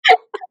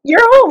Your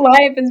whole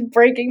life is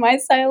breaking my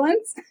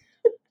silence.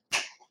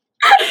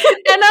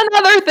 And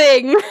another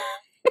thing.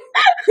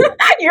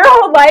 Your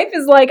whole life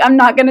is like, I'm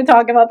not going to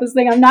talk about this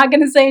thing. I'm not going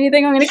to say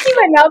anything. I'm going to keep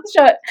my mouth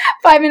shut.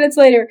 5 minutes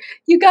later,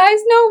 you guys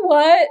know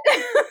what?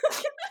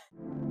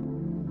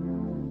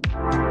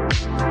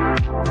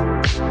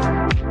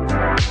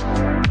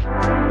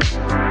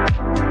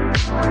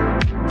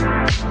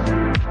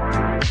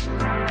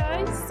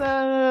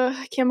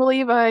 I can't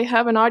believe I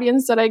have an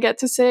audience that I get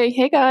to say,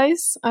 hey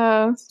guys,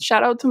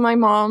 shout out to my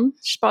mom.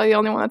 She's probably the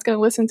only one that's going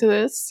to listen to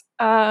this.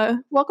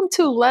 Welcome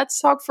to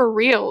Let's Talk for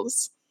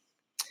Reels.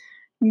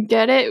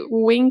 Get it?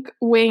 Wink,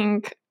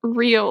 wink.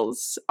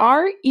 Reels.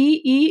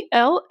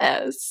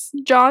 Reels.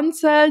 John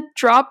said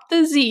drop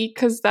the Z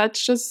because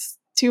that's just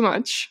too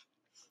much.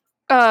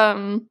 He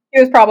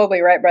was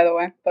probably right, by the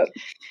way.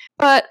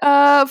 But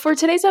for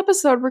today's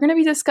episode, we're going to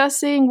be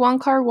discussing Wong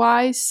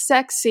Kar-wai's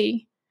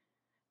sexy,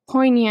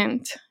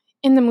 poignant,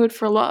 in the mood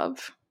for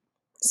love.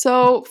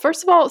 So,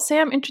 first of all,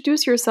 Sam,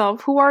 introduce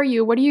yourself. Who are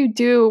you? What do you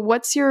do?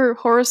 What's your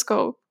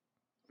horoscope?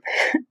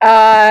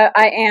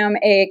 I am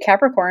a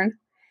Capricorn.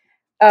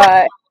 And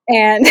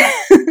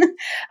I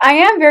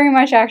am very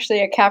much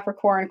actually a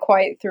Capricorn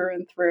quite through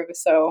and through.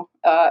 So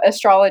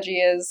astrology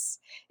is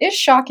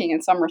shocking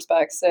in some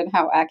respects and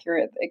how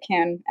accurate it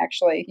can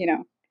actually,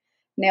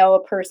 nail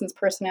a person's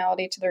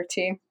personality to their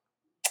T.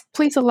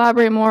 Please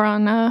elaborate more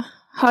on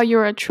how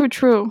you're a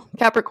true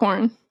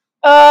Capricorn.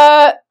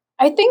 I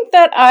think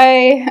that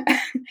I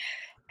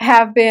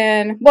have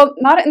been, well,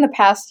 not in the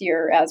past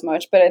year as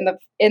much, but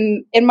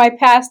in my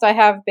past, I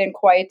have been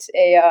quite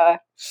a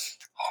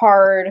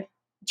hard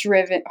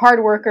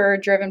worker,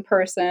 driven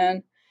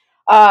person,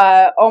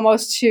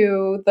 almost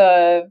to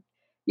the,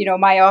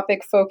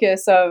 myopic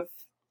focus of,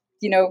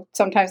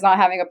 sometimes not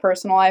having a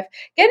personal life.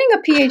 Getting a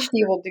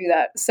PhD will do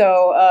that.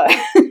 So,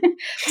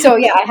 so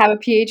yeah, I have a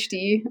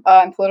PhD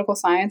in political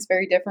science,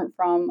 very different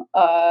from,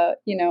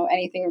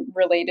 anything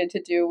related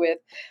to do with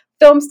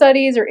film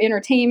studies or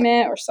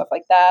entertainment or stuff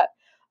like that.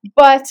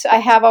 But I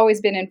have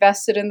always been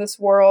invested in this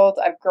world.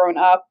 I've grown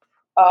up,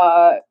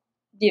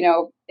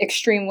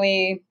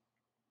 extremely,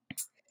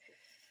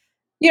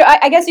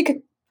 I guess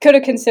you could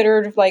have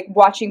considered like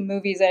watching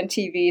movies and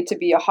TV to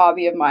be a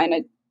hobby of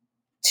mine.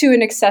 To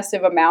an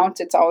excessive amount,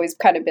 it's always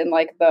kind of been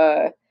like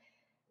the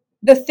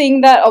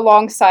thing that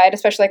alongside,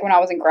 especially like when I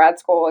was in grad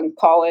school and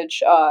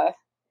college,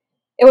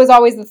 it was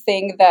always the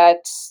thing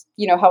that,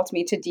 helped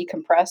me to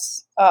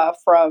decompress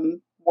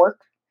from work.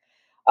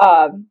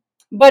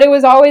 But it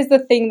was always the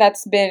thing that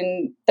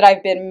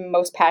I've been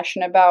most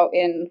passionate about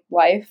in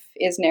life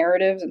is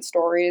narratives and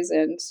stories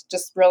and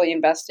just really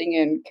investing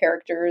in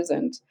characters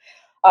and,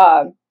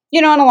 and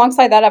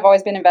alongside that, I've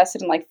always been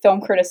invested in like film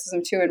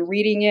criticism too and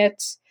reading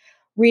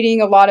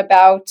a lot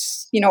about,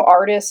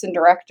 artists and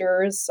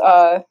directors.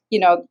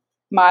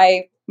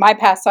 My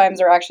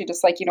pastimes are actually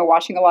just like,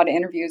 watching a lot of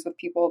interviews with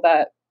people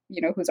that,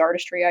 whose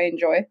artistry I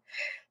enjoy.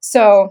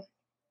 So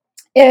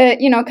it,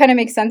 kind of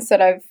makes sense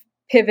that I've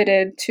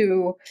pivoted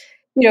to,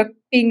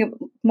 being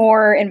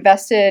more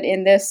invested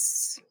in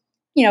this,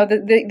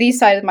 these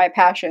sides of my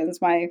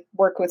passions. My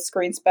work with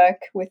Screen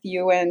Spec with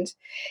you and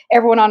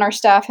everyone on our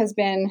staff has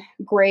been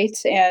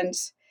great and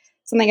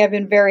something I've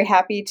been very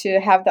happy to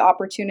have the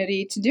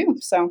opportunity to do.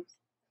 So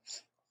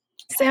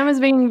Sam is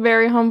being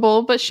very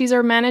humble, but she's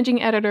our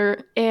managing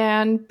editor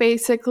and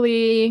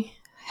basically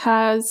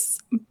has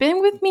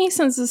been with me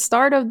since the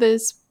start of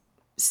this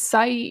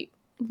site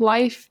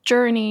life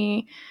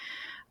journey.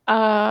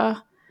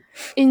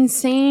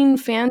 Insane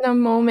fandom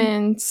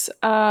moments.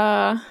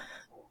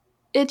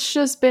 It's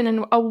just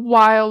been a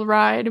wild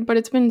ride, but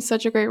it's been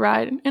such a great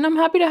ride. And I'm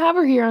happy to have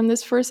her here on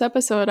this first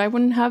episode. I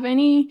wouldn't have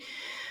any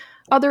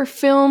other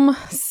film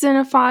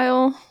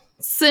cinephile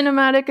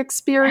cinematic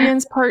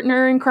experience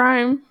partner in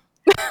crime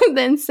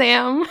than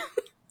Sam.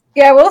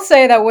 Yeah, I will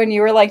say that when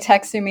you were like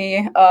texting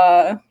me,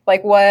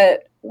 like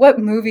what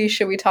movie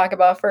should we talk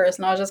about first,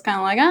 and I was just kind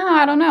of like,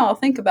 I don't know, I'll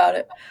think about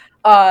it.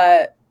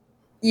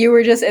 You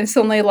were just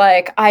instantly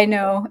like, I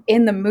know,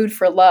 In the Mood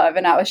for Love,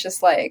 and I was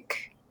just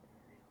like,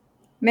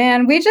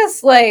 man, we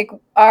just like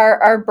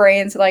our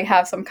brains like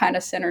have some kind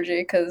of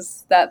synergy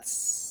because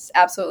that's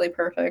absolutely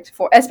perfect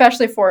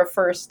especially for a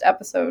first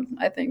episode,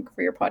 I think,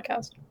 for your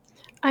podcast.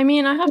 I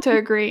mean, I have to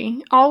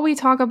agree. All we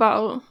talk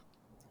about,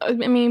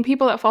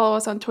 people that follow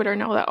us on Twitter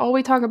know that all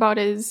we talk about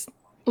is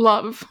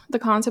love, the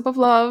concept of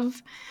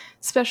love,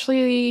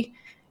 especially,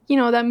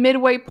 that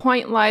midway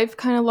point life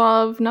kind of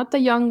love, not the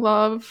young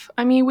love.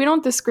 I mean, we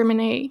don't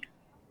discriminate.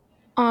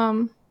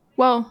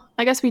 Well,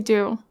 I guess we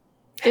do.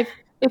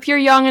 If you're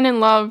young and in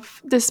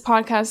love, this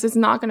podcast is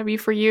not going to be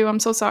for you. I'm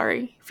so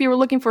sorry. If you were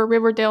looking for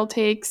Riverdale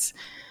takes,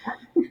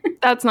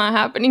 that's not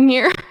happening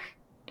here.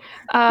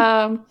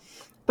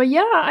 But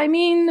yeah, I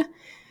mean,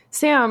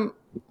 Sam,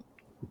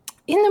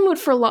 In the Mood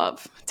for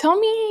Love. Tell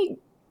me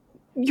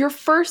your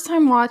first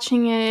time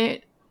watching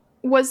it.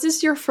 Was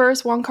this your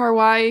first Wong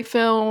Kar-wai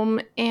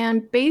film?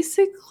 And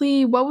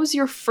basically, what was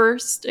your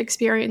first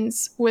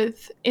experience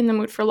with In the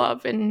Mood for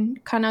Love?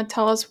 And kind of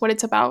tell us what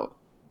it's about.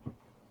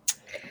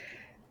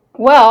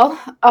 Well,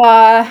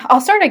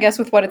 I'll start, I guess,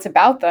 with what it's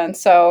about then.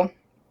 So,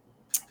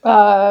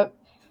 uh,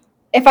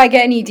 if I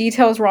get any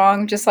details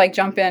wrong, just like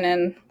jump in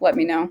and let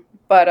me know.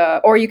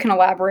 But or you can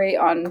elaborate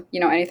on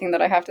anything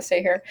that I have to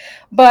say here.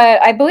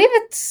 But I believe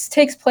it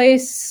takes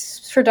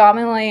place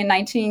predominantly in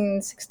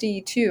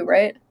 1962,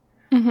 right?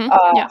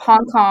 Yeah.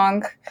 Hong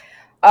Kong.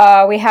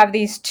 We have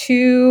these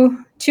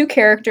two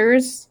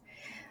characters.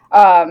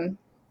 Um,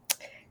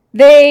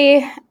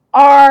 they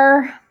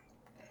are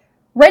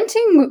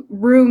renting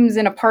rooms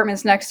in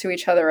apartments next to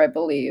each other, I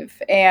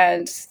believe,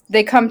 and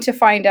they come to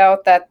find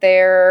out that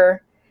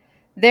their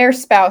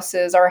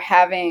spouses are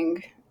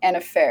having an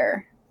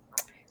affair.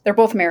 They're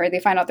both married. They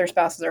find out their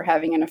spouses are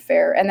having an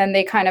affair, and then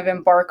they kind of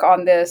embark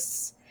on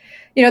this.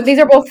 These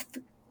are both.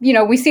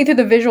 We see through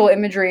the visual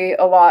imagery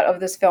a lot of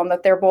this film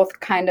that they're both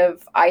kind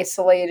of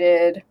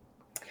isolated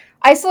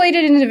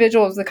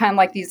individuals with kind of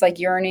like these like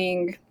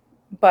yearning,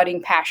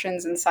 budding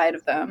passions inside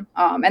of them,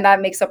 and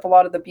that makes up a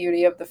lot of the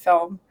beauty of the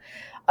film.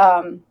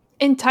 Um,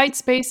 In tight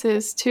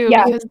spaces too,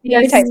 yeah, because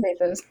very tight these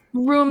spaces.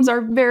 rooms are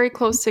very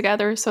close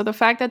together. So the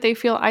fact that they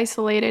feel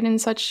isolated in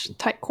such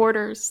tight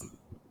quarters,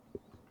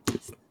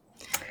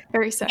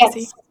 very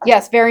sexy.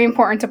 Yes, very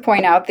important to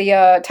point out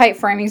the tight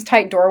framings,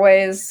 tight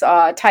doorways,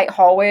 tight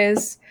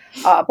hallways,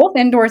 both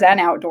indoors and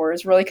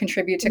outdoors, really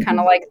contribute to kind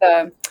of like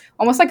the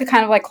almost like a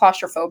kind of like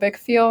claustrophobic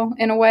feel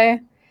in a way.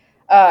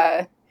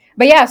 Uh,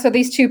 but yeah, so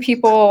these two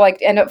people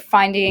like end up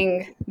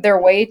finding their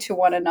way to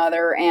one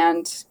another,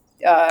 and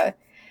uh,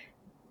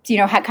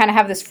 kind of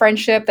have this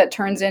friendship that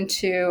turns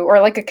into, or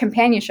like a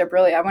companionship.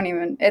 Really, I wouldn't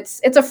even.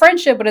 It's a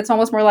friendship, but it's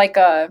almost more like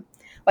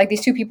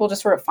these two people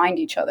just sort of find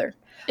each other.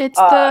 It's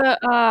Uh,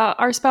 the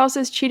our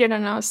spouses cheated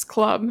on us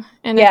club,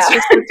 and yeah. it's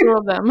just the two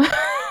of them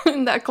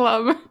in that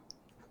club.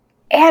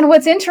 And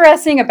what's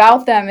interesting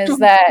about them is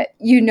that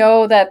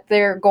that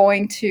they're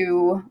going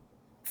to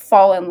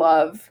fall in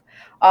love,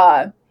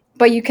 uh,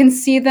 but you can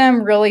see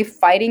them really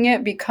fighting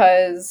it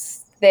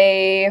because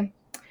they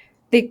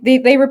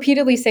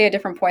repeatedly say at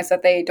different points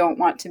that they don't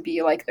want to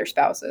be like their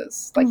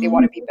spouses, like they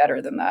want to be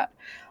better than that.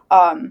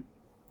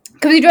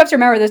 Because you do have to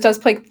remember this does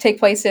take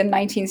place in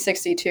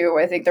 1962.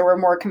 I think there were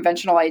more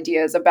conventional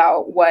ideas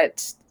about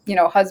what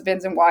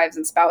husbands and wives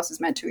and spouses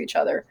meant to each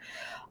other.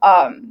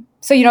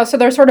 So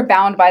they're sort of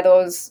bound by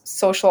those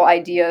social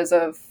ideas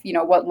of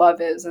what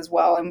love is as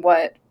well, and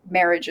what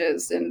marriage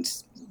is, and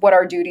what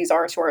our duties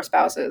are to our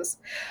spouses.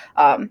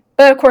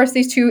 But of course,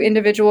 these two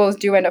individuals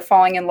do end up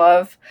falling in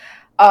love,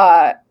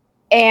 uh,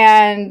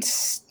 and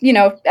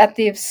at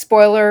the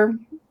spoiler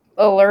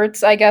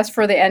alerts, I guess,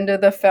 for the end of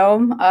the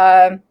film,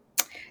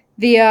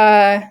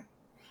 the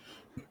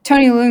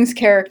Tony Leung's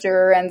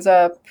character ends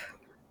up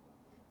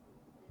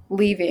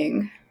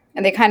leaving,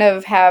 and they kind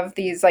of have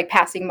these like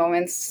passing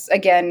moments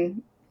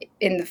again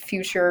in the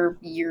future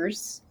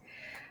years.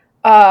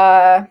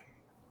 Uh,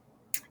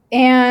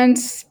 and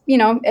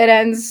it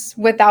ends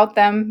without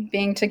them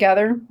being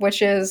together,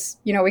 which is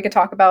we could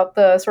talk about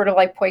the sort of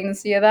like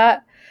poignancy of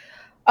that.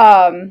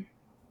 Um,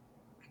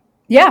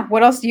 yeah,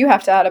 what else do you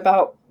have to add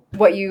about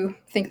what you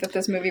think that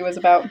this movie was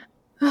about?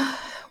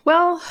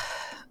 Well,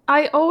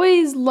 I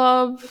always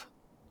love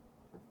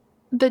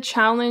the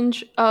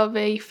challenge of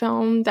a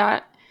film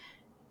that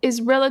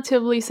is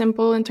relatively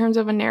simple in terms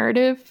of a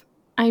narrative.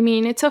 I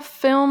mean, it's a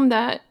film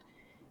that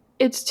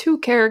it's two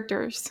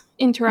characters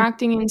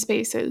interacting in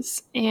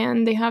spaces,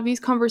 and they have these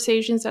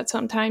conversations that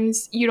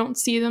sometimes you don't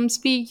see them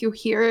speak, you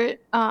hear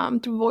it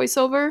through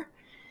voiceover.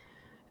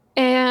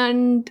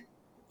 And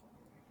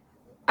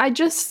I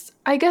guess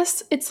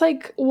it's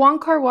like Wong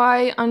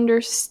Kar-wai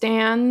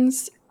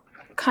understands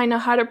kind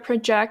of how to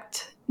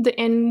project the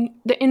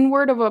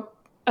inward of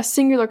a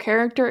singular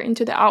character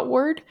into the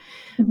outward,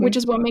 Mm-hmm. which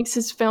is what makes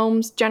his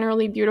films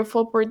generally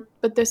beautiful.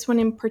 But this one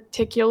in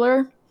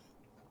particular,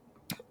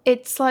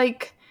 it's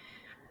like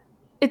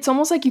it's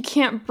almost like you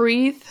can't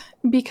breathe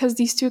because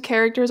these two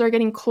characters are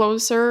getting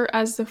closer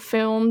as the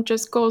film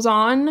just goes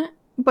on,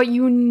 but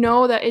you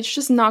know that it's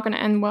just not going to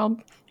end well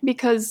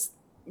because,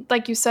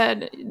 like you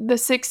said, the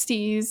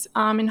 60s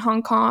in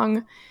Hong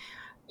Kong,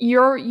 you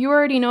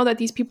already know that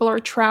these people are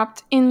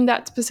trapped in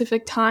that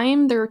specific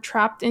time. They're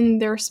trapped in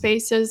their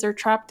spaces, they're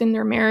trapped in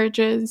their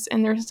marriages,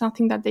 and there's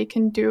nothing that they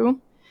can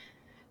do.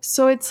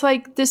 So it's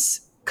like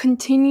this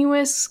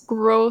continuous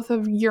growth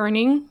of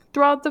yearning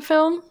throughout the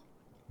film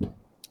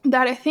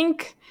that I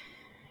think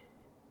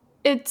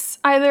it's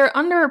either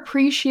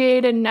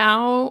underappreciated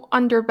now,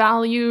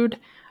 undervalued,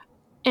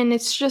 and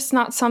it's just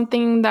not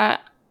something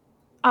that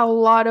a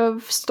lot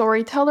of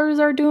storytellers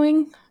are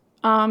doing.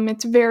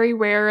 It's very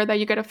rare that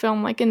you get a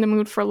film like In the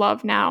Mood for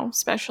Love now,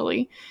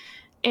 especially,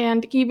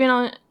 and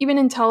even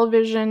in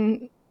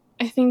television,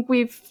 I think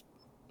we've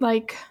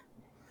like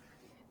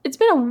it's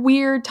been a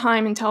weird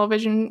time in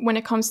television when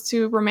it comes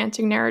to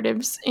romantic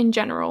narratives in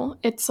general.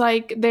 It's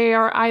like they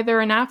are either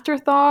an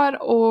afterthought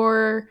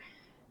or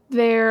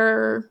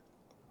they're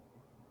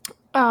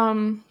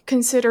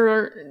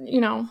consider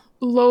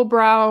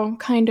lowbrow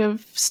kind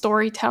of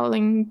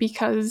storytelling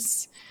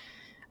because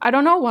I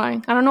don't know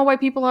why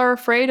people are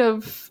afraid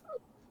of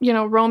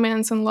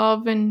romance and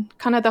love and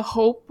kind of the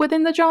hope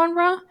within the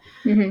genre.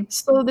 Mm-hmm.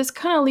 So this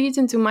kind of leads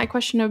into my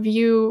question of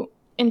you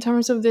in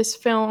terms of this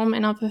film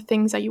and other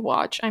things that you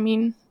watch. I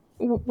mean,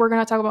 we're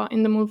going to talk about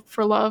In the Mood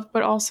for Love,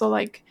 but also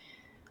like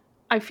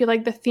I feel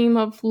like the theme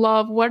of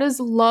love, what does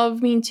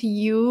love mean to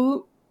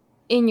you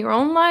in your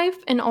own life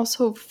and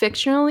also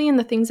fictionally in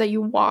the things that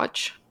you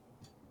watch?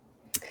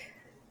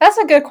 That's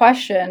a good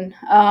question.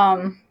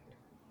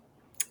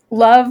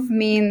 Love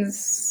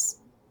means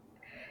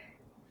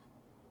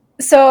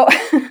so.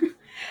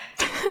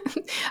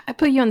 I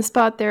put you on the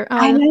spot there.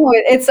 I know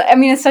it's. I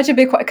mean, it's such a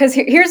big question because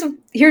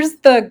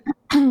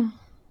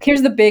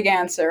here's the big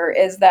answer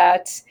is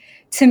that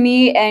to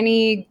me,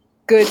 any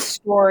good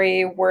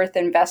story worth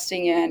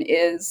investing in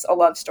is a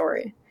love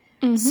story.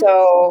 Mm-hmm.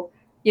 So,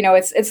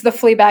 it's the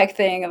Fleabag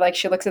thing. Like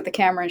she looks at the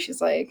camera and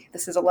she's like,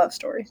 "This is a love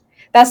story."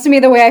 That's to me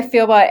the way I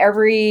feel about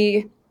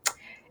every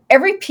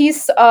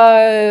piece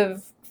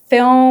of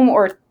film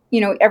or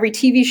every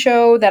TV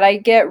show that I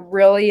get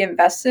really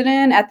invested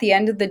in. At the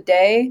end of the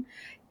day,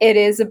 it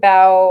is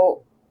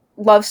about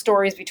love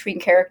stories between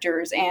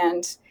characters,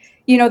 and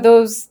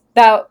those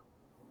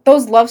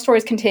love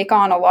stories can take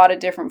on a lot of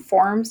different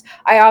forms.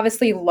 I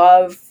obviously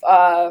love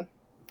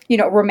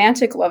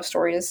romantic love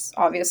stories,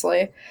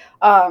 obviously.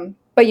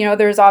 But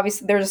there's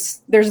obviously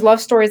there's love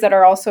stories that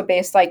are also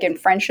based like in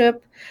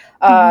friendship.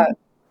 Mm-hmm.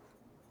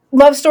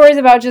 Love stories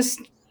about just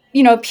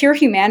pure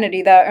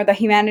humanity, that or the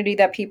humanity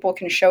that people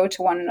can show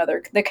to one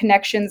another, the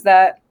connections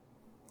that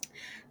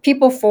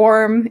people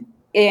form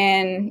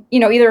in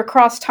either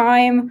across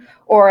time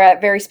or at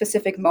very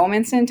specific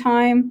moments in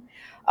time.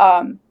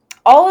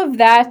 All of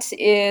that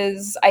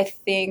is, I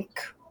think,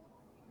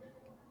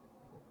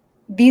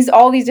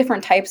 all these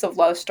different types of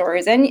love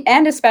stories,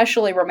 and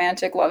especially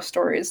romantic love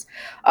stories,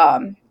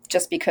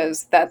 just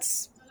because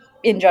that's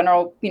in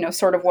general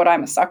sort of what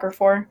I'm a sucker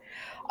for.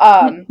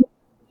 um,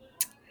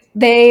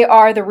 they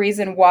are the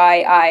reason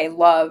why I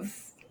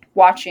love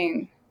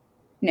watching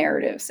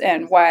narratives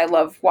and why I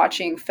love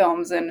watching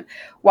films and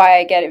why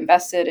I get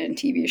invested in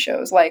TV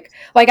shows. Like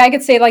I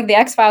could say like The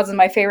X-Files is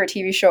my favorite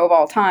TV show of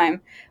all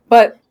time,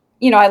 but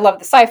I love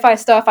the sci-fi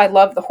stuff, I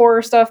love the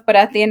horror stuff, but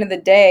at the end of the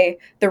day,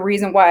 the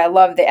reason why I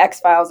love The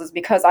X-Files is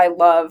because I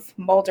love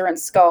Mulder and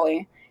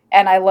Scully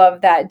and I love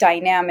that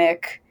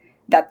dynamic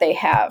that they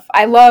have.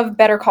 I love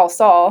Better Call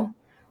Saul.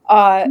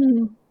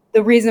 Mm-hmm.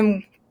 The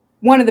reason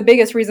One of the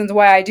biggest reasons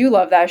why I do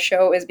love that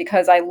show is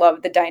because I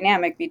love the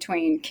dynamic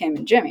between Kim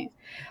and Jimmy.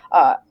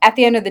 At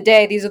the end of the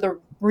day, these are the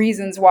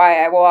reasons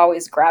why I will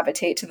always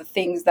gravitate to the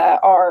things that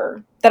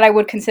I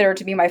would consider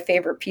to be my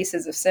favorite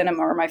pieces of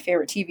cinema or my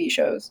favorite TV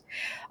shows.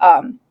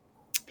 Um,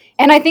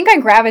 and I think I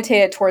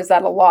gravitated towards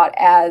that a lot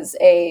as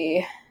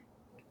a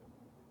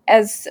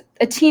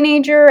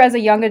teenager, as a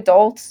young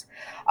adult,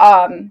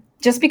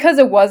 just because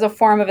it was a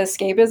form of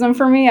escapism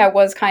for me. I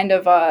was kind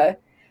of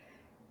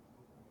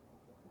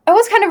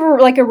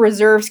like a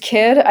reserved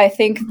kid. I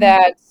think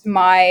that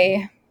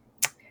my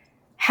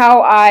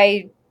how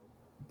I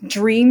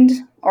dreamed,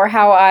 or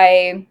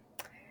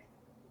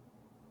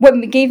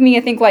what gave me,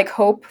 I think, like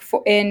hope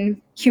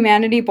in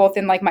humanity, both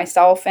in like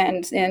myself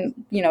and in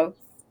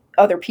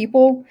other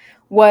people,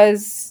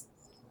 was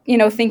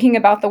thinking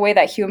about the way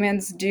that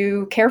humans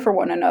do care for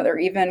one another,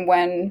 even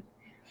when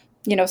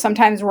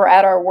sometimes we're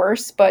at our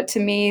worst. But to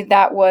me,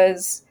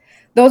 those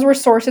were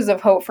sources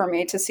of hope for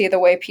me, to see the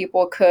way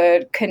people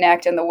could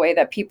connect and the way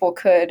that people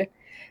could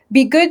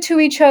be good to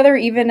each other,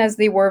 even as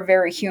they were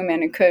very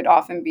human and could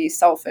often be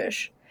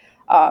selfish.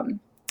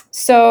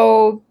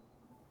 So,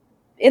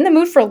 In the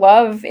Mood for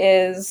Love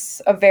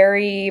is a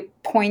very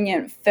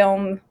poignant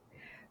film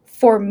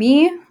for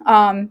me.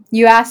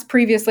 You asked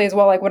previously as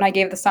well, like when I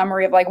gave the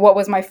summary of like what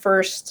was my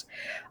first,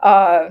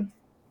 uh,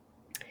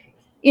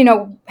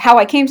 how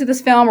I came to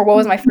this film, or what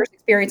was my first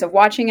experience of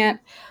watching it.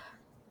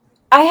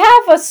 I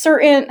have a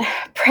certain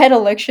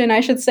predilection,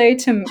 I should say,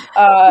 to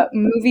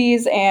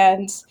movies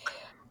and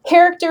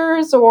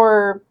characters,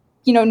 or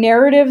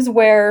narratives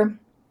where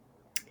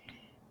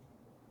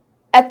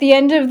at the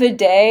end of the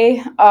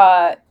day,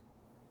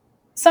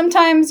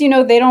 sometimes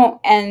they don't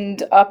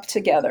end up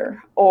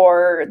together,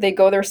 or they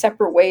go their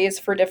separate ways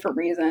for different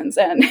reasons.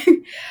 And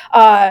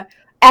uh,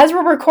 as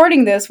we're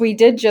recording this, we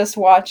did just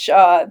watch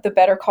the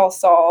Better Call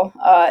Saul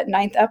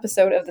ninth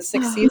episode of the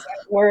sixth Oh, season,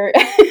 where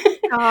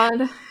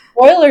God.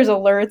 spoilers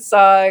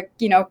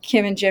alerts,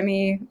 Kim and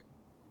Jimmy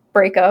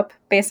break up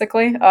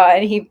basically,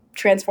 and he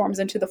transforms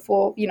into the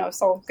full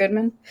Saul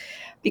Goodman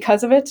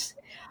because of it.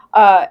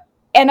 uh,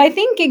 and I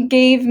think it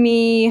gave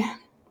me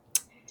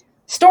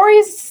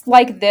stories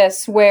like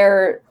this,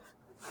 where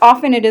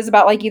often it is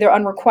about like either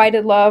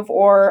unrequited love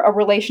or a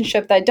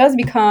relationship that does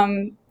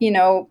become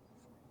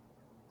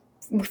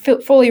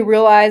fully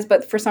realized,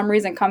 but for some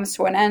reason comes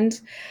to an end.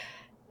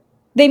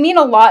 They mean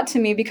a lot to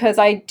me because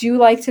I do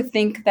like to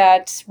think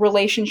that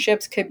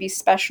relationships could be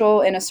special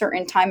in a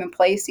certain time and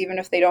place, even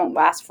if they don't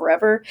last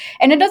forever.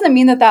 And it doesn't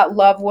mean that that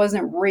love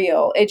wasn't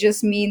real. It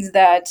just means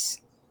that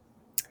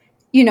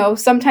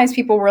sometimes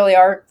people really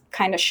are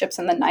kind of ships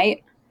in the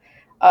night.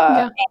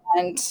 uh, Yeah.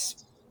 and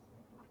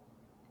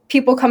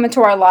people come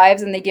into our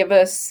lives and they give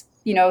us,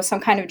 some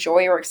kind of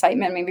joy or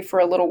excitement, maybe for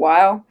a little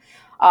while.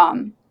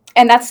 And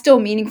that's still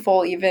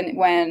meaningful even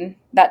when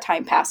that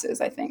time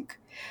passes, I think.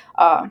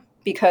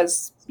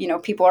 Because,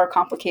 people are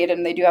complicated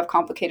and they do have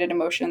complicated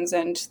emotions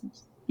and,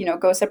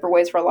 go separate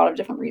ways for a lot of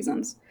different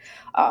reasons.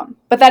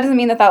 But that doesn't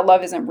mean that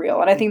love isn't real.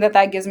 And I think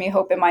that gives me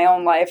hope in my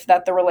own life,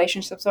 that the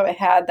relationships that I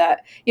had,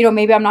 that,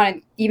 maybe I'm not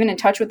even in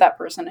touch with that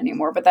person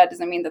anymore, but that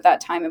doesn't mean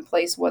that time and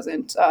place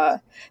wasn't,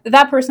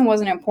 that person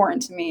wasn't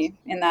important to me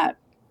in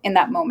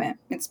that moment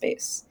in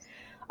space.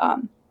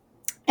 And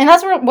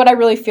that's what I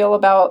really feel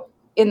about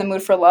In the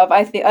Mood for Love.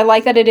 I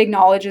like that it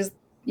acknowledges,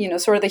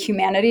 sort of the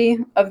humanity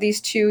of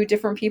these two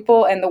different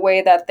people and the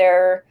way that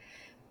they're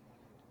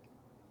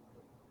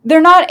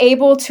not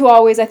able to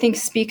always, I think,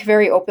 speak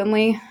very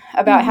openly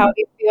about how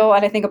they feel.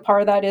 And I think a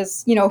part of that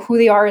is, who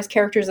they are as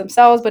characters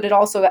themselves, but it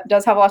also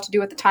does have a lot to do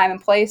with the time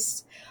and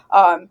place,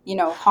 Hong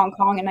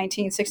Kong in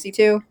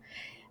 1962.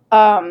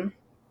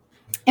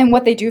 And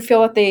what they do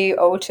feel that they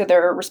owe to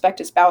their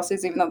respective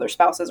spouses, even though their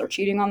spouses are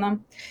cheating on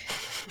them.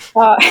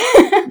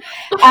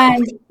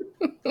 And,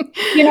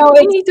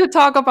 we need to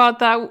talk about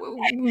that.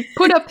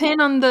 Put a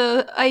pin on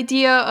the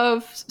idea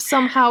of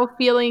somehow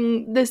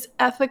feeling this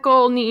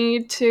ethical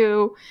need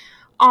to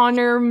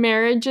honor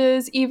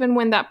marriages even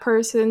when that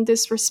person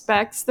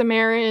disrespects the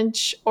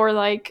marriage, or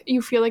like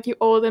you feel like you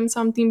owe them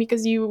something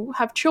because you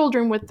have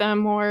children with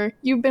them or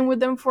you've been with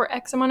them for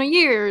X amount of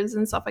years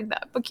and stuff like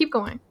that. But keep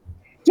going.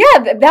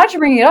 Yeah, that you're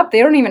bringing it up.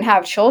 They don't even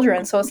have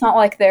children, so it's not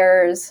like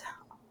there's,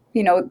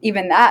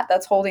 even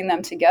that's holding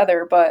them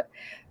together. But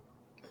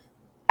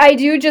I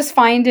do just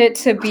find it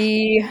to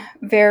be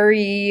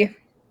very,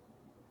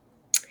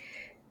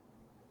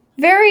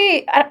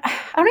 very, I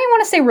don't even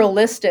want to say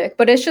realistic,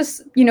 but it's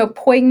just,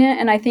 poignant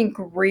and I think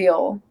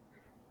real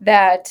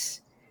that,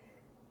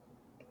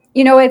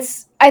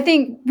 I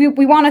think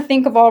we want to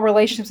think of all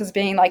relationships as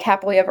being like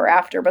happily ever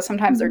after, but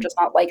sometimes they're just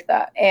not like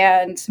that.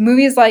 And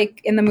movies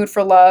like In the Mood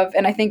for Love,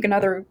 and I think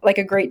another, like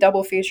a great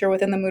double feature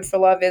with In the Mood for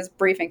Love is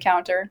Brief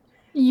Encounter.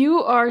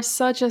 You are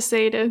such a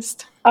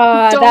sadist.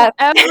 Don't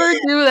ever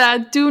do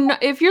that. Do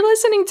not. If you're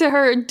listening to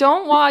her,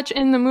 don't watch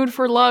In the Mood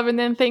for Love and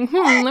then think,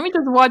 let me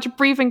just watch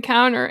Brief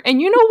Encounter.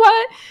 And you know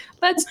what?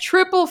 Let's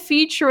triple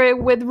feature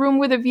it with Room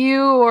with a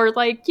View, or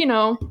like,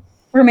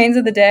 Remains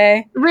of the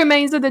Day.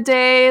 Remains of the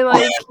Day.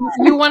 Like,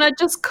 you want to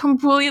just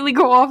completely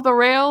go off the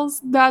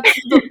rails? That's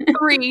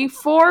the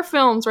 4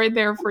 films right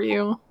there for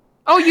you.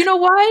 Oh, you know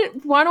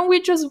what? Why don't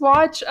we just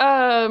watch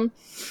The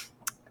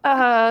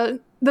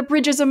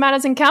Bridges of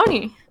Madison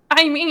County?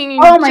 I mean,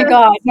 oh my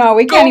god, no,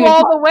 we can't go even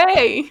all the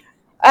way.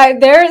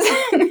 There's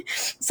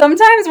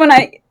sometimes when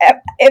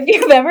if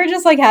you've ever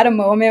just like had a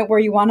moment where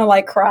you want to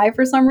like cry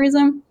for some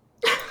reason,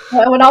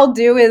 what I'll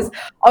do is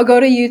I'll go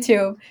to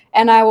YouTube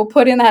and I will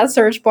put in that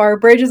search bar,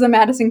 Bridges of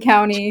Madison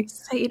County,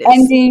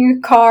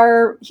 ending,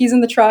 car, he's in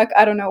the truck,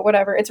 I don't know,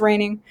 whatever, it's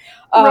raining.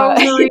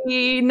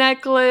 Rosary,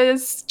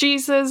 necklace,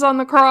 Jesus on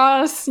the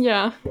cross,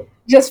 yeah.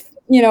 Just,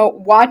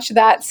 watch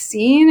that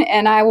scene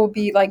and I will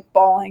be like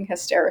bawling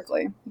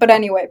hysterically. But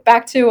anyway,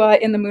 back to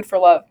In the Mood for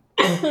Love.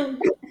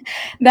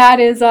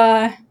 That is,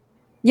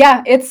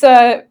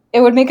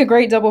 it would make a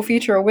great double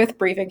feature with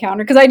Brief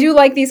Encounter, because I do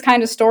like these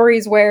kind of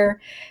stories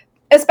where,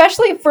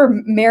 especially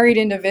for married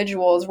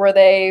individuals, where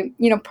they,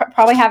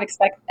 probably have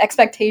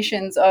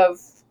expectations of,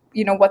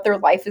 what their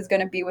life is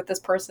going to be with this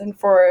person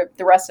for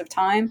the rest of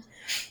time.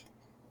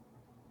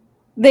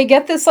 They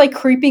get this like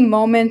creeping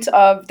moment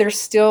of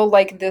there's still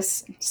like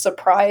this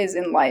surprise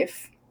in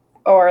life,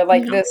 or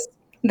like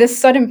this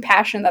sudden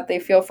passion that they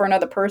feel for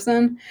another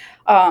person.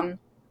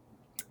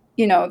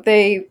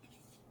 They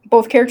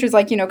both characters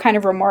like, kind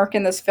of remark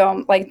in this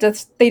film, like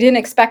just, they didn't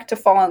expect to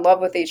fall in love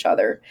with each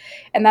other.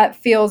 And that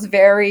feels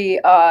very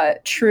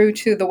true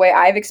to the way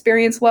I've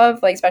experienced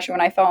love, like especially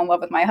when I fell in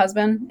love with my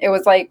husband. It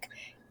was like,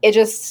 it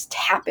just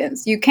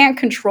happens. You can't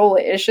control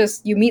it. It's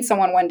just, you meet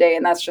someone one day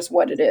and that's just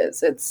what it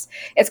is. It's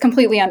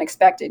completely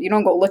unexpected. You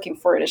don't go looking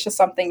for it. It's just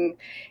something,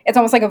 it's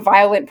almost like a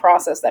violent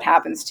process that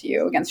happens to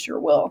you against your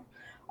will.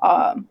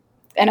 And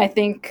I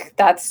think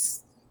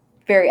that's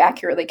very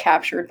accurately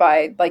captured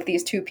by like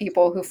these two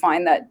people who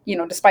find that,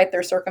 despite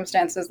their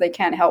circumstances, they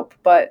can't help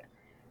but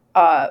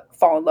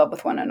fall in love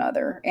with one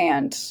another.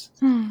 And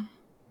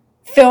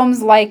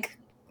films like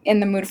In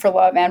the Mood for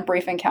Love and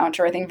Brief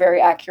Encounter, I think, very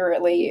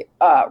accurately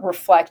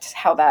reflect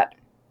how that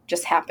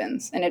just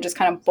happens, and it just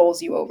kind of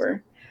bowls you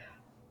over.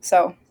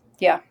 So,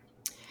 yeah.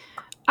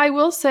 I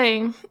will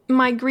say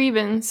my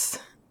grievance,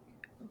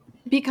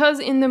 because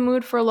In the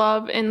Mood for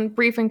Love and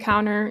Brief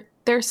Encounter,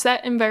 they're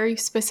set in very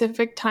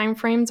specific time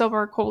frames of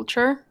our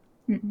culture,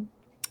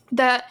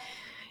 that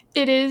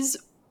it is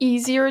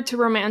easier to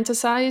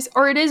romanticize,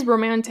 or it is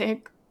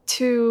romantic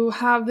to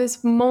have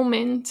this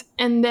moment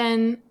and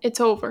then it's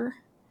over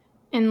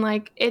and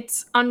like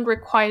it's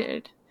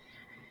unrequited.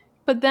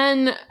 But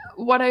then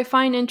what I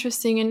find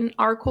interesting in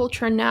our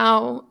culture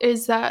now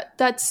is that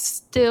that's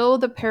still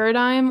the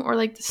paradigm, or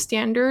like the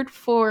standard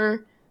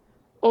for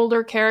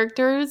older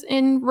characters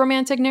in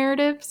romantic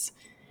narratives.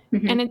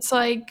 And it's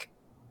like,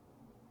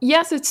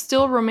 yes, it's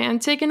still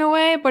romantic in a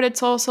way, but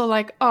it's also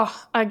like,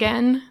 oh,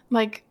 again,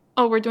 like,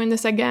 oh, we're doing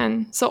this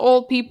again. So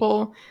old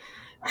people,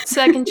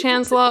 second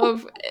chance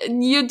love,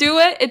 you do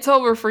it, it's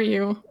over for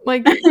you.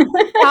 Like,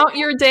 count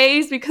your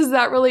days, because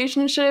that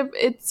relationship,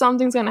 it's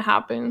something's gonna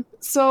happen.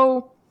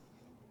 So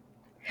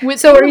with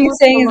So In are the you Mood for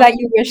saying Love, that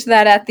you wish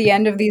that at the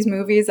end of these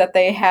movies that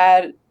they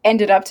had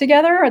ended up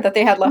together, or that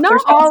they had left their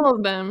not spouses? all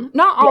of them,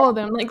 not Yeah. all of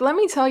them. Like, let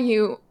me tell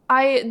you,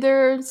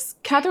 there's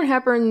Katharine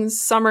Hepburn's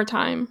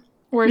Summertime,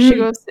 where she Mm.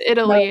 goes to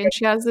Italy Okay. and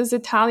she has this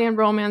Italian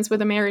romance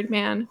with a married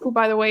man, who,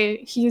 by the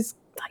way, he's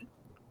like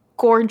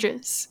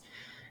gorgeous.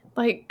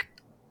 Like,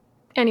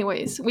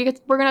 anyways,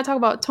 we're gonna talk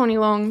about Tony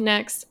Leung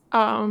next.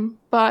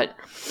 But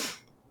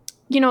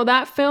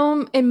that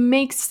film, it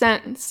makes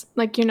sense.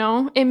 Like,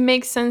 it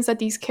makes sense that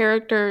these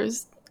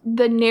characters,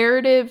 the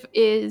narrative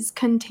is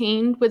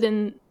contained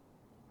within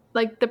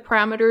like the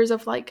parameters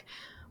of like,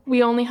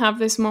 we only have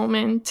this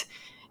moment,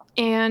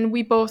 and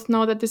we both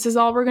know that this is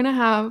all we're gonna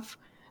have,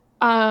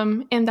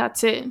 and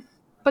that's it.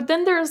 But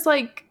then there's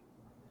like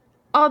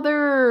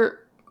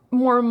other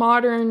more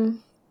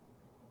modern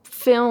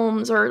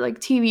films or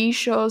like TV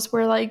shows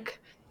where like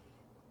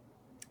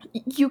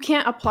you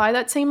can't apply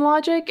that same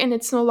logic, and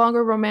it's no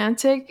longer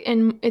romantic,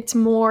 and it's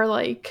more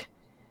like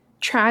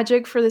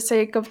tragic for the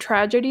sake of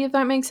tragedy, if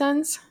that makes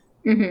sense.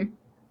 Mm-hmm.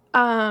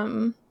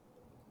 um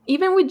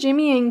Even with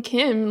Jimmy and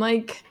Kim,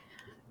 like,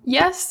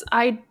 yes,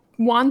 I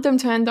want them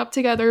to end up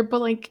together, but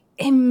like,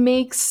 it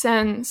makes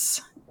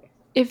sense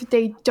if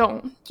they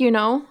don't,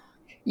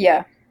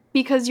 Yeah.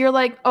 because you're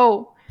like,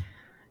 oh,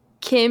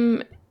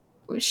 Kim,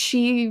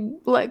 she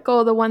let go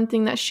of the one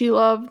thing that she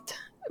loved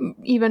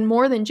even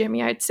more than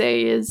Jimmy, I'd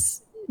say,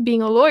 is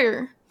being a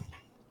lawyer.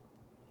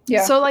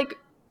 Yeah. So, like,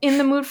 In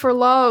the Mood for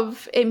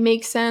Love, it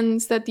makes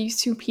sense that these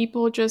two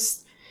people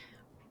just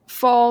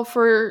fall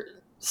for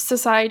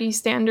society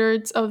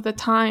standards of the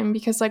time,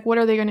 because, like, what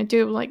are they going to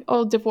do? Like,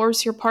 oh,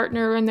 divorce your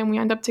partner, and then we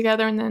end up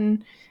together, and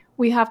then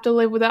we have to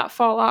live with that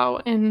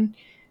fallout. And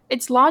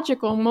it's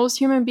logical. Most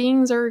human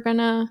beings are going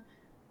to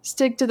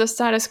stick to the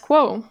status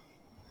quo.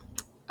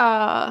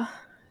 Uh,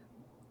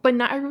 but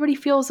not everybody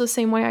feels the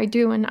same way I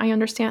do, and I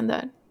understand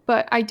that.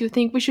 But I do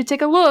think we should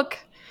take a look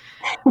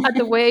at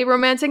the way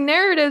romantic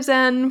narratives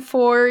end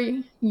for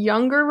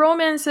younger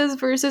romances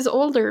versus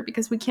older,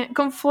 because we can't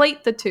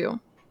conflate the two.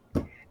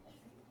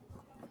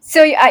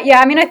 So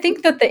yeah, I mean, I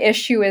think that the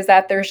issue is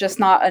that there's just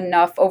not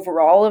enough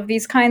overall of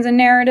these kinds of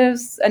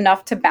narratives,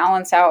 enough to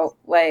balance out,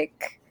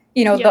 like,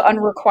 Yeah. the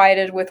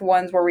unrequited with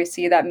ones where we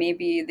see that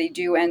maybe they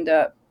do end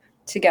up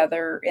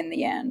together in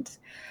the end.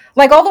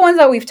 Like all the ones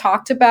that we've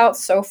talked about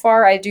so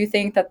far, I do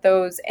think that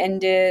those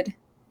ended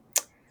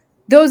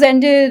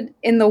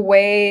in the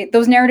way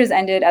those narratives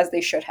ended as they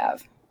should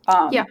have.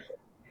 Yeah.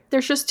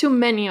 There's just too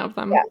many of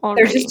Yeah, them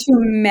there's just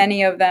already. too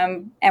many of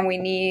them, and we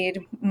need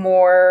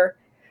more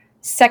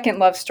second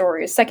love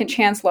stories, second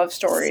chance love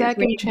stories. We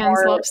Second need chance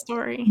more love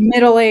story.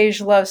 middle-aged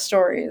love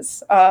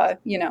stories. We're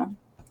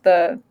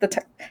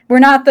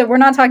not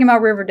talking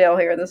about Riverdale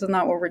here. This is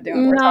not what we're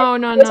doing. We're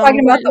talking No, no, we're no.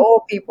 talking about the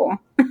old people.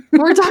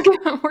 We're talking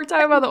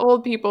about the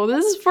old people.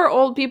 This is for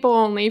old people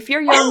only. If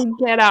you're young,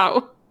 get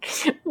out.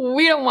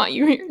 We don't want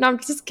you here. No, I'm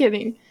just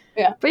kidding.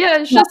 Yeah. But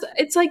yeah, No.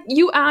 it's like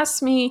you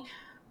asked me,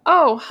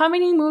 oh, how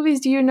many movies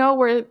do you know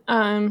where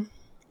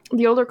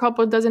the older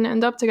couple doesn't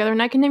end up together?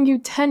 And I can name you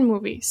 10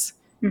 movies,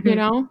 you Mm-hmm.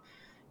 know?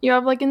 You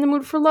have like In the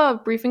Mood for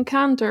Love, Brief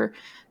Encounter,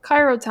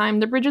 Cairo Time,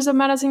 The Bridges of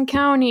Madison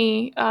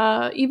County,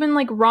 even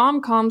like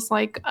rom-coms,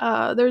 like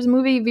there's a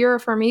movie Vera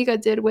Farmiga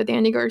did with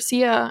Andy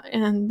Garcia,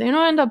 and they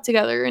don't end up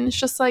together. And it's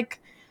just like,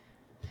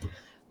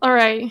 all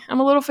right, I'm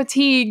a little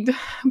fatigued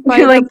by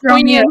You're like the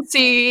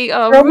poignancy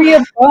throw of me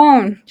a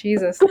bone,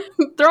 Jesus.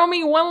 throw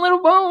me one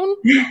little bone.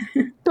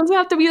 Doesn't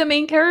have to be the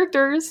main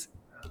characters.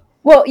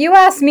 Well, you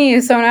asked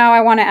me, so now I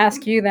want to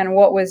ask you then,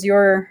 what was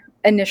your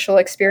initial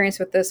experience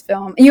with this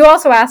film? You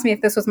also asked me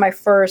if this was my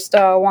first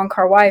Wong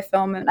Kar-wai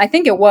film, and I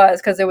think it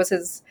was, because it was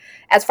his,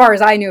 as far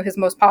as I knew, his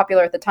most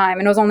popular at the time.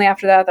 And it was only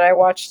after that that I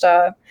watched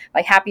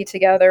like Happy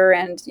Together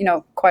and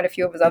quite a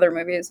few of his other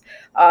movies.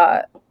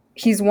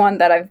 He's one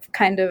that I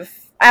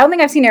don't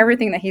think I've seen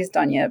everything that he's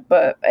done yet,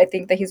 but I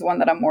think that he's one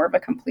that I'm more of a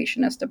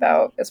completionist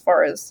about as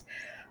far as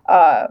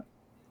uh,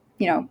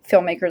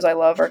 filmmakers I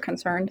love are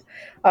concerned.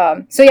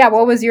 So yeah,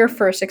 what was your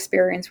first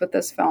experience with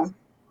this film,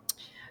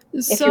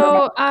 if you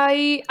remember? So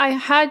I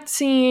had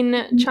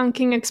seen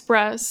Chungking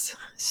Express,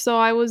 so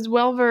I was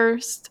well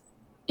versed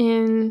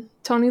in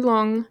Tony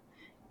Leung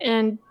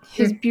and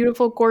his Hmm.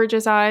 beautiful,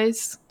 gorgeous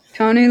eyes.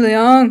 Tony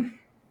Leung.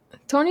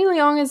 Tony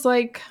Leung is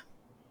like,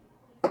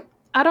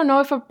 I don't know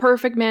if a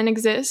perfect man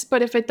exists,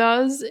 but if it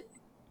does,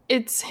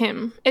 it's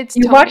him. It's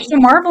You watched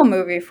Tony. a Marvel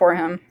movie for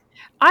him.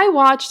 I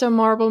watched a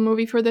Marvel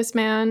movie for this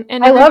man,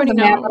 and I love everybody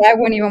the man, but knows. I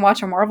wouldn't even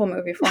watch a Marvel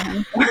movie for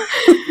him.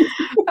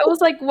 I was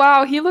like,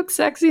 wow, he looks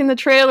sexy in the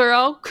trailer.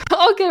 I'll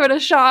give it a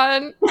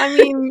shot. I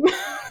mean,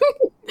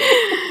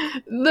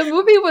 the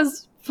movie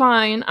was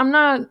fine. I'm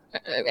not.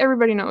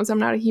 Everybody knows I'm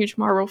not a huge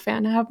Marvel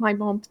fan. I have my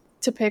bone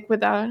to pick with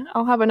that.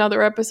 I'll have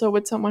another episode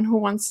with someone who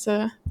wants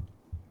to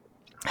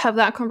have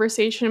that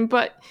conversation.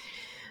 But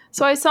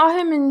so I saw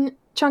him in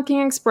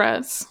Chunking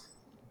Express,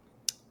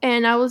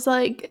 and I was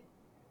like,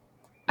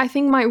 I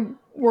think my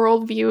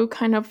worldview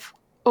kind of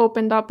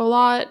opened up a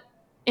lot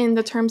in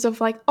the terms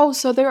of like, oh,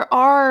 so there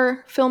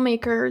are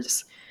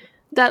filmmakers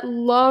that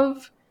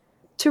love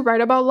to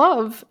write about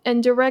love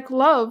and direct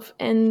love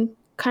and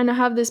kind of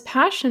have this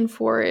passion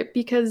for it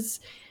because,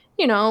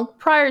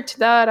 prior to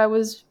that, I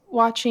was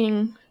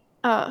watching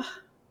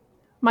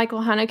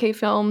Michael Haneke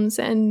films,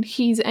 and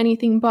he's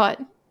anything but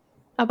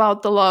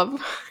about the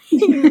love.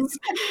 he's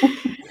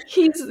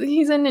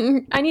he's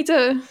in. I need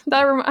to.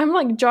 I'm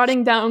like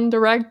jotting down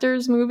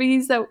directors'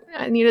 movies that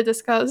I need to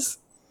discuss.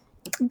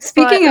 But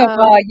Speaking of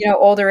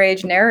older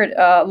age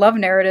love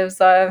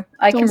narratives, I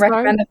don't can start.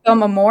 recommend the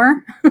film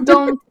Amor.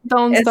 Don't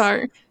It's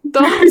start.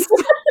 Don't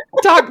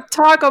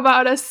talk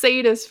about a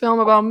sadist film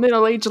about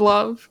middle-aged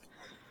love.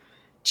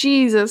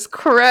 Jesus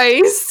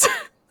Christ.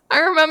 I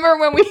remember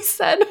when we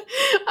said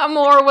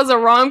Amor was a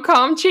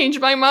rom-com, changed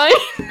my mind.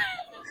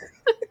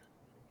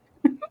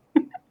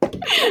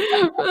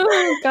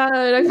 Oh,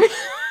 God.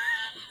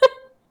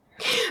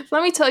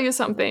 Let me tell you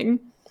something.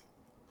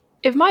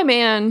 If my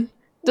man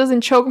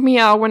doesn't choke me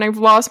out when I've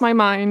lost my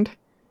mind,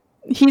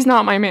 he's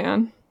not my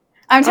man.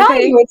 I'm telling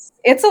Okay? you,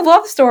 it's a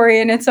love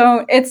story in its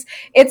own. It's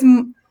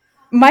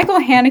Michael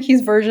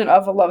Haneke's version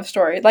of a love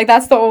story. Like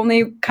that's the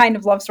only kind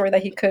of love story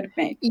that he could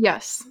make.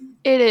 Yes,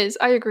 it is.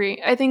 I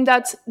agree. I think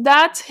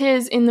that's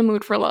his In the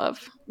Mood for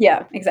Love.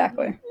 Yeah,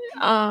 exactly.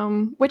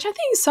 Which I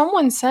think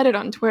someone said it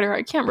on Twitter.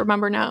 I can't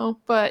remember now,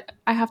 but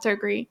I have to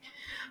agree.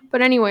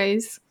 But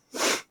anyways,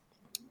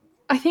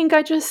 I think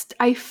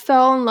I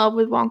fell in love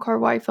with Wong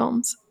Kar-wai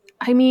films.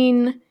 I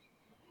mean,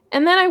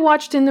 and then I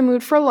watched In the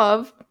Mood for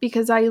Love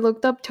because I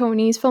looked up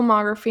Tony's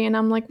filmography, and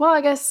I'm like, well,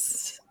 I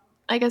guess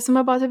I'm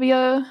about to be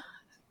a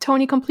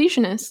Tony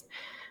completionist.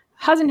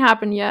 Hasn't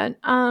happened yet.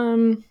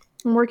 I'm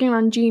working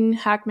on Gene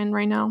Hackman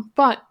right now,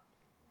 but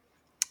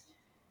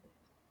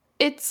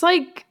it's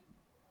like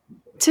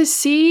to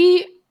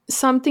see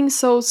something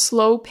so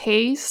slow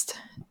paced,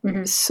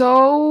 Mm-hmm.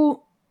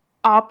 so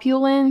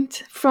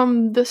opulent,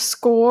 from the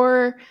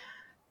score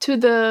to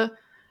the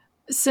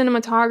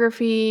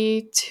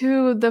cinematography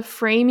to the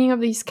framing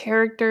of these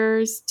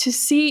characters, to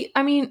see,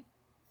 I mean,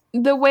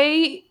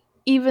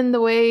 even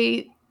the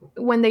way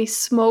when they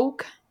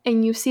smoke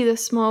and you see the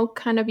smoke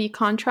kind of be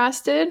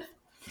contrasted.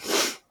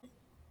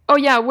 Oh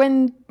yeah,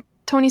 when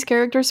Tony's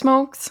character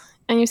smokes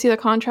and you see the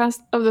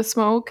contrast of the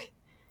smoke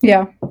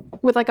Yeah.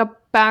 with like a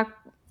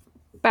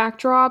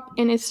backdrop,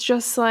 and it's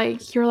just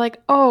like you're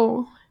like,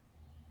 oh,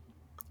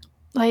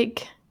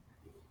 like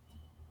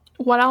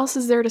what else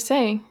is there to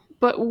say?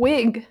 But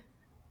wig.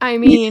 I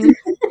mean,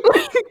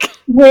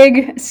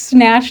 Wig,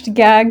 snatched,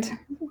 gagged.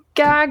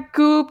 gag,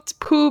 gooped,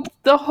 pooped,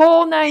 the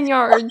whole 9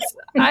 yards.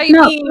 I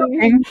Not mean,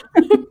 pooping.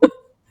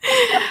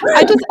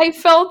 I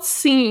felt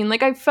seen.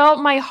 Like I felt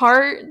my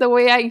heart the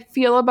way I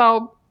feel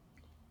about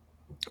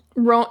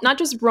not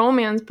just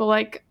romance, but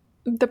like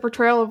the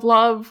portrayal of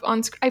love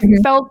on. I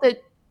Mhm. felt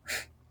it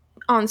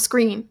on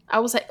screen. I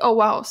was like, oh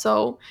wow,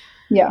 so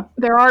Yeah.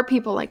 there are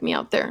people like me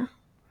out there.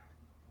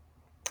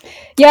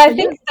 Yeah, I But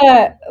yeah, think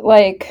that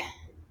like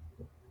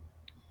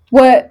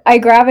what I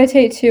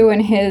gravitate to in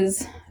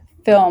his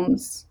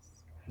films,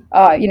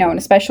 and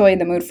especially in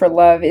The Mood for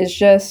Love, is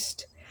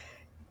just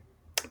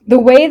the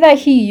way that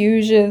he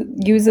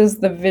uses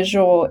the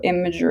visual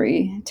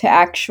imagery to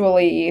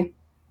actually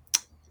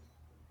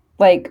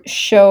like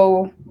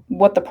show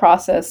what the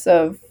process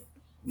of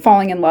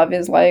falling in love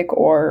is like,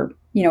 or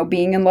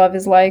being in love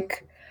is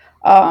like.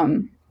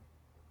 Um,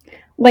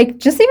 like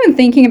just even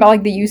thinking about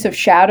like the use of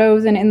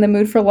shadows and in The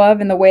Mood for Love,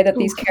 and the way that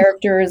these oof.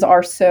 characters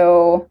are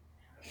so,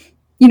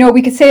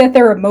 we could say that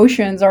their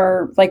emotions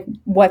are like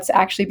what's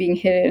actually being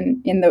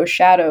hidden in those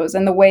shadows,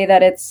 and the way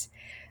that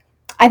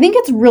I think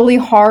it's really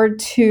hard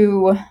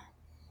to,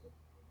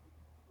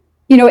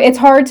 it's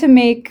hard to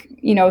make,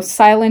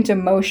 silent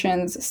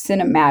emotions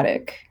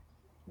cinematic.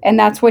 And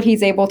that's what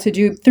he's able to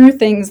do through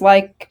things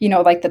like,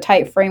 like the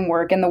tight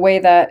framework, and the way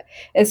that,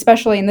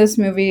 especially in this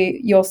movie,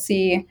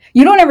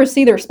 you don't ever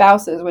see their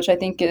spouses, which I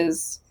think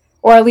is,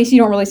 or at least you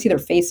don't really see their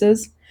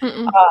faces.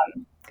 Mm-mm.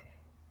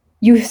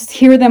 You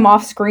hear them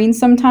off screen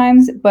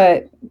sometimes,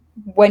 but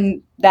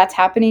when that's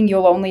happening,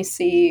 you'll only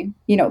see,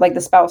 like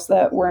the spouse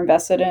that we're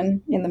invested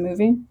in the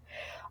movie.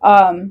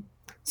 Um,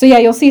 so yeah,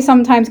 you'll see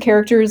sometimes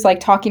characters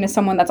like talking to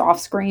someone that's off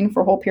screen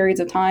for whole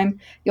periods of time.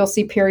 You'll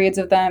see periods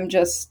of them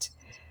just,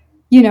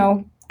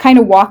 kind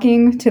of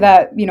walking to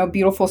that,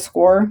 beautiful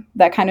score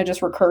that kind of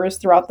just recurs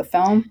throughout the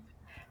film.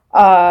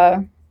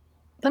 Uh,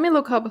 Let me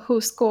look up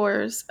who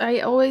scores. I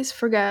always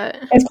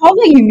forget. it's called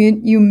like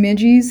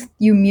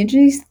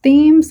Yumiji's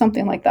theme,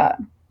 something like that.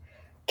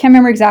 Can't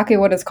remember exactly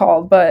what it's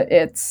called, but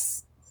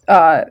it's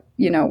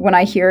when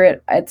I hear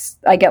it,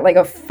 I get like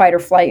a fight or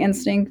flight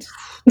instinct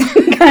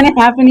kind of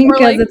happening, Or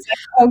because like it's like,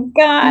 oh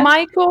god.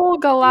 Michael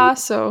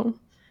Galasso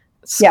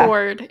Yeah,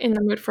 scored In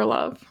the Mood for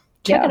Love.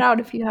 Check it yeah, out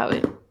if you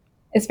haven't.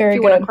 it's If very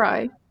you want to good.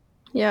 cry.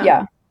 Yeah.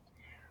 Yeah,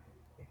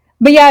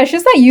 but yeah, it's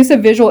just that use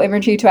of visual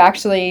imagery to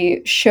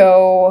actually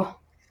show.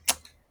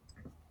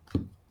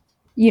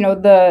 you know,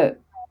 the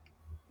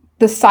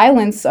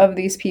silence of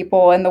these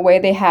people and the way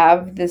they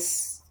have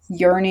this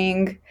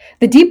yearning.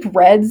 The deep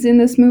reds in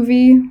this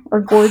movie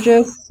are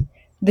gorgeous.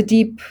 The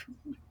deep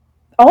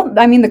all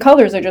I mean the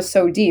colors are just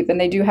so deep, and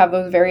they do have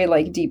those very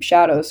like deep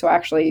shadows, so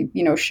actually,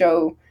 you know,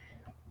 show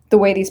the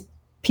way these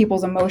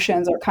people's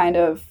emotions are kind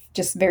of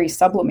just very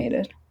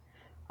sublimated.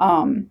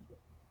 Um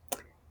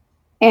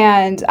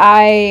and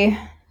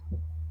I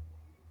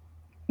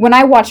when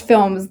I watch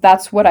films,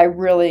 that's what I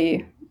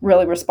really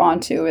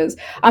respond to is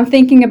I'm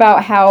thinking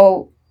about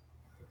how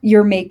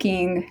you're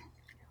making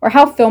or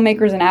how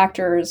filmmakers and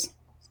actors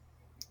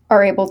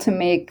are able to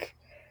make,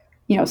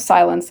 you know,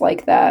 silence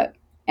like that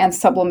and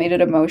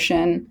sublimated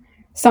emotion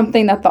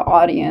something that the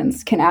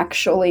audience can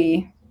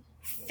actually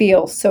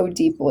feel so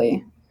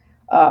deeply.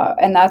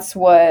 And that's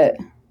what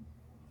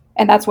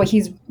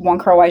he's Wong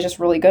Kar-wai is just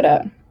really good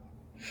at.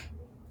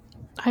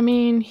 I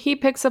mean, he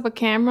picks up a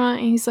camera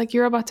and he's like,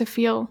 "You're about to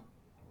feel.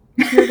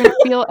 You're gonna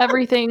feel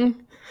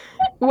everything.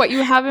 What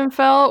you haven't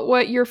felt,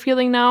 what you're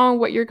feeling now,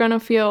 what you're gonna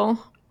feel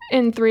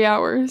in 3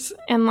 hours."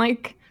 And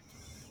like,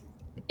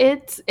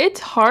 it's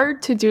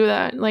hard to do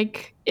that.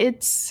 Like,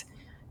 it's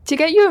to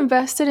get you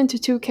invested into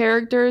two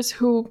characters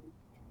who,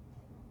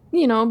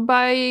 you know,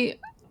 by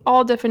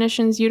all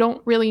definitions, you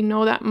don't really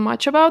know that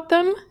much about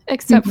them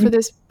except for Mm-hmm.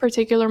 this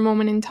particular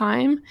moment in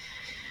time,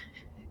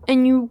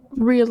 and you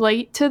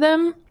relate to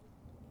them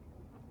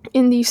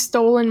in these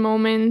stolen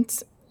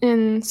moments,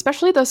 and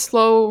especially the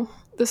slow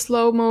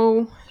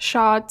mo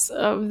shots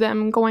of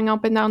them going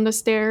up and down the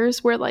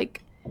stairs where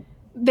like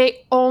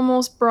they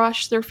almost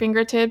brush their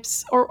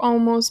fingertips or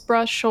almost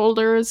brush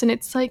shoulders, and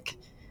it's like,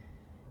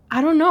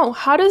 I don't know,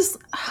 how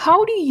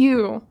do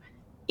you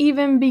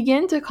even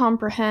begin to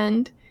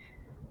comprehend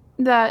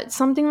that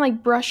something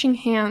like brushing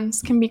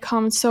hands can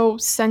become so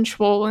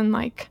sensual and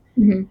like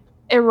Mm-hmm.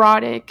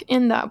 erotic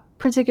in that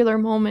particular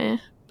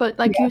moment. But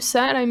like you Yeah.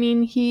 said, I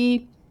mean,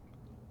 he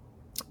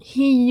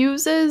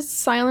uses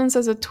silence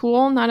as a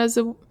tool, not as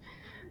a,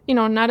 you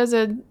know, not as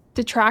a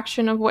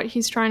detraction of what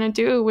he's trying to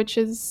do, which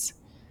is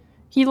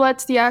he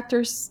lets the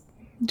actors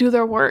do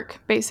their work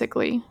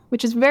basically,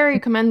 which is very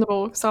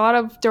commendable because a lot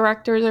of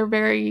directors are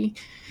very,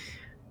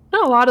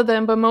 not a lot of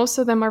them, but most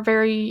of them are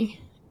very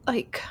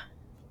like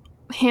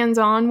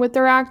hands-on with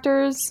their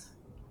actors,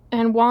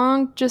 and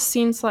Wong just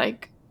seems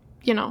like,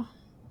 you know,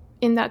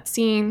 in that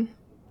scene,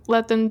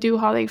 let them do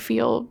how they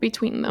feel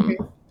between them.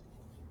 Mm-hmm.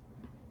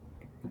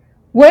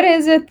 What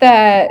is it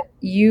that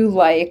you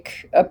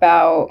like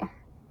about,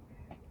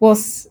 well,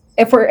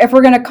 if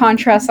we're going to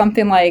contrast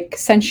something like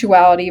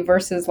sensuality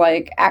versus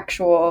like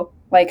actual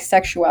like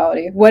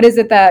sexuality, what is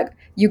it that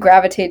you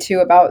gravitate to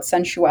about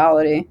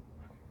sensuality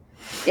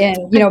in,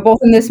 you I, know, both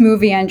in this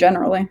movie and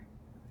generally?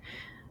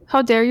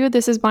 how dare you?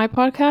 This is my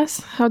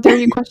podcast. How dare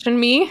you question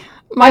me?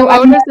 I, My I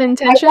mean, motives and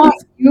I want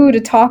intentions? you to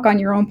talk on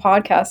your own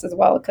podcast as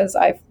well because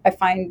I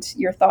find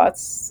your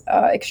thoughts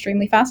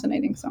extremely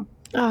fascinating. So,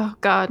 Oh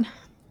God,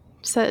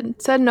 said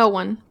no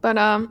one. But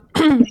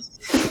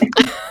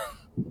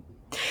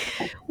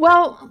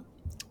well,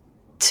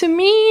 to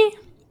me,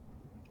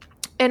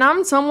 and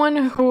I'm someone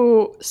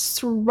who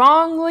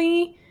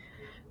strongly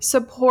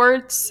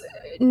supports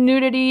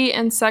nudity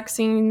and sex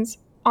scenes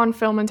on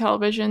film and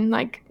television.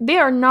 Like, they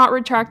are not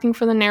retracting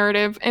for the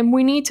narrative, and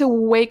we need to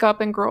wake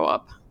up and grow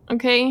up,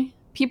 okay?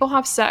 People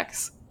have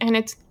sex, and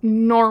it's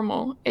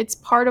normal. It's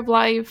part of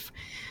life.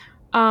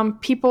 Some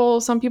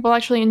people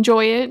actually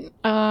enjoy it,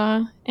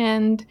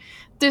 and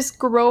this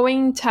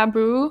growing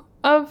taboo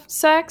of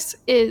sex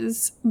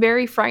is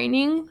very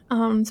frightening,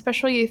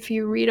 especially if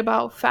you read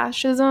about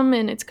fascism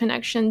and its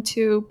connection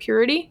to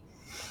purity.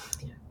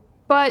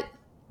 But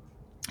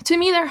to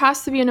me, there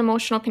has to be an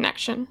emotional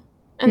connection.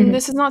 And mhm,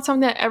 this is not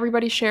something that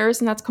everybody shares,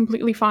 and that's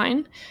completely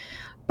fine.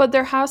 But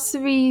there has to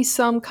be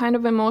some kind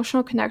of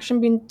emotional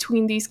connection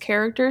between these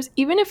characters,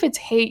 even if it's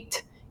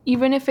hate,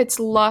 even if it's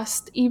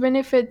lust, even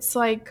if it's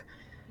like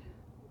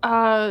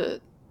uh,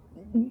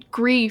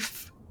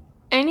 grief.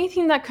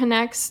 Anything that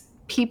connects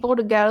people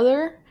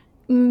together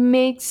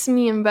makes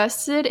me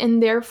invested,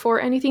 and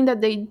therefore, anything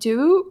that they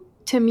do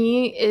to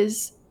me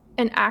is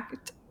an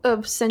act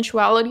of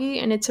sensuality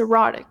and it's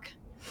erotic.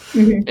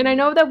 mhm. And I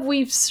know that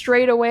we've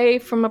strayed away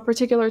from a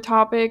particular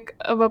topic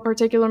of a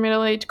particular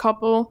middle aged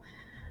couple.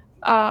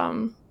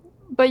 Um,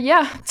 but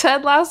yeah,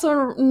 Ted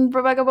Lasso and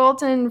Rebecca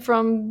Bolton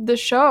from the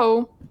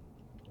show,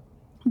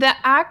 the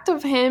act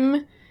of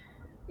him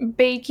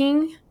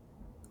baking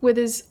with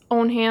his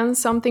own hands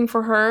something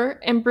for her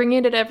and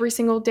bringing it every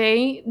single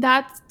day,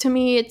 that to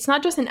me, it's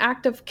not just an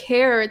act of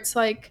care. It's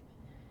like,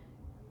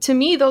 to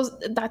me,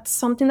 that's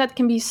something that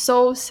can be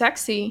so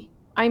sexy.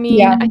 I mean,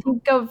 Yeah. I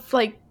think of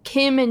like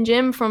Kim and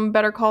Jim from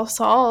Better Call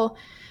Saul,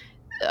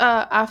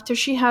 after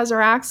she has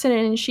her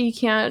accident and she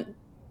can't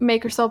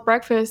make herself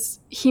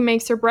breakfast, he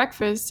makes her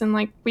breakfast. And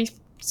like we've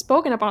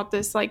spoken about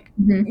this, like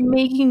Mhm,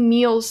 making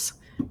meals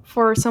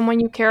for someone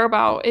you care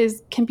about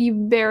is can be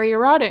very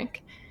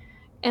erotic.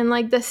 And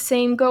like the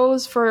same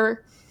goes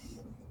for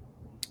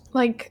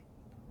like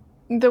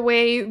the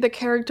way the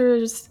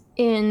characters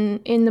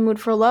in The Mood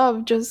for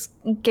Love just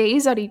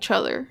gaze at each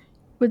other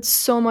with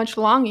so much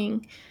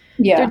longing.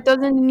 There Yeah.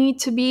 doesn't need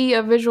to be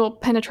a visual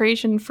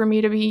penetration for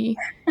me to be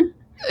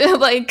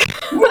like,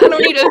 I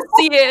don't need to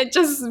see it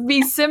just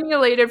be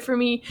simulated for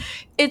me.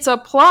 It's a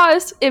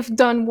plus if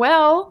done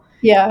well,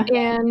 Yeah.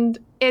 and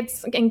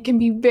and can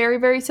be very,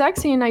 very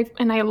sexy, and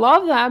I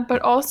love that.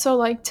 But also,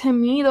 like, to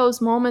me,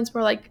 those moments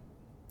where like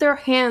their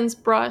hands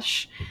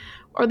brush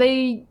or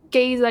they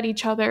gaze at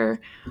each other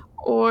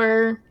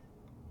or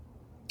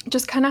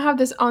just kind of have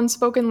this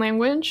unspoken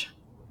language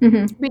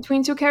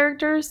between two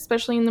characters,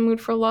 especially in The Mood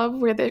for Love,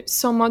 where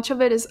so much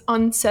of it is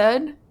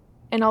unsaid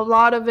and a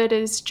lot of it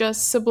is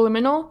just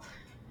subliminal.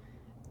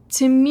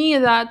 To me,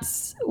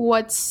 that's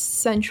what's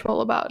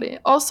sensual about it.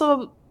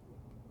 Also,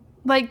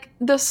 like,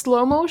 the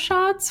slow-mo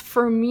shots,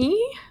 for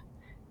me,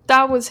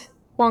 that was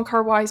Wong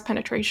Kar-wai's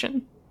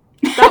penetration.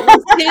 That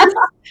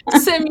was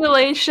his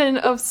simulation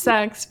of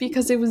sex,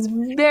 because it was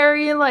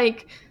very,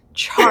 like,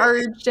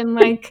 charged and,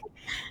 like,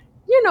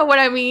 you know what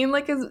I mean?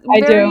 Like, it's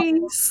I do.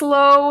 very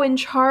slow and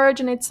charged,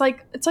 and it's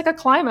like a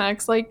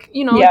climax. Like,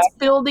 Yeah. it's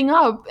building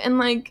up, and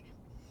like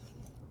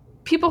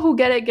people who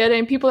get it,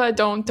 and people that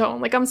don't.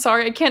 Like, I'm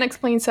sorry, I can't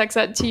explain sex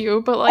ed to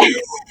you, but like,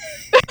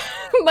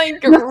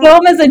 like The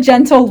film is a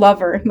gentle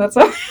lover. That's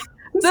what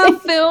the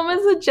film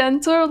is a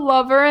gentle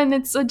lover, and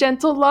it's a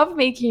gentle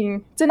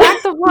lovemaking. It's an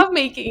act of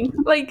lovemaking.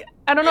 Like,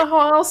 I don't know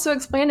how else to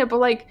explain it, but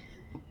like,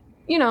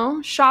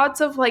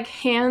 shots of like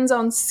hands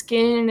on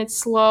skin, and it's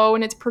slow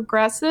and it's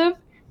progressive.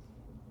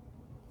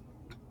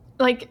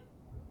 Like,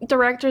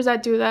 directors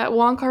that do that,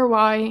 Wong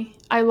Kar-wai,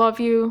 I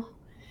love you.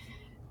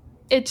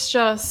 It's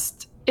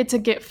a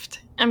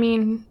gift. I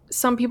mean,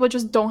 some people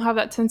just don't have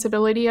that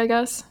sensibility, I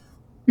guess,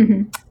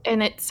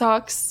 and it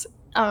sucks.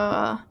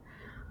 But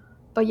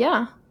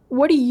yeah,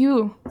 what do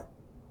you,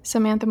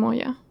 Samantha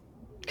Moya,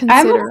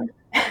 consider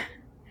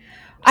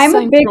I'm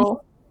a big.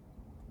 sensual?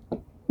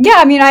 Yeah,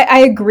 I mean, I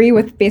agree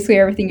with basically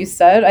everything you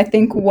said. I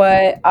think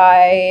what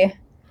I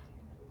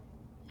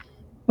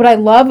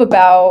love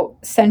about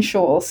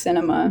sensual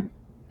cinema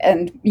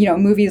and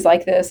movies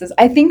like this is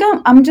I think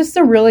I'm just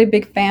a really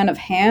big fan of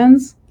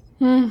hands.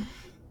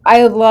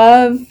 I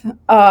love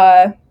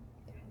I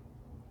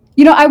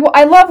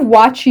love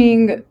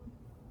watching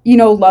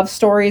love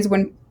stories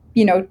when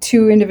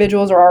two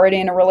individuals are already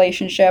in a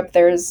relationship.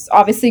 There's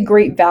obviously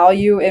great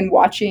value in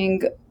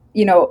watching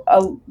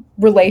a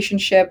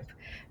relationship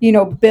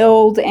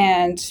build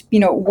and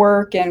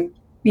work and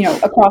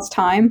across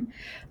time.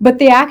 But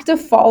the act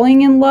of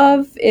falling in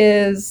love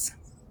is,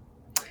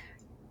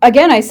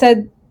 again, I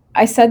said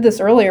this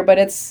earlier, but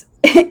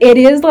it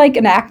is like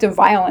an act of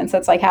violence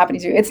that's like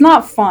happening to you. It's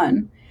not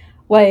fun.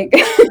 Like,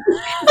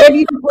 if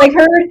you like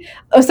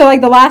heard, so like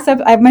the last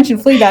episode, I've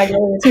mentioned Fleabag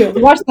earlier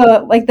too. Watch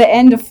the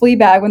end of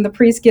Fleabag when the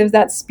priest gives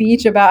that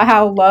speech about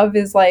how love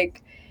is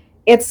like,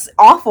 it's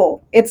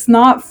awful. It's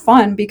not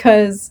fun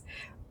because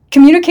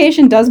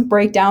communication does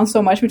break down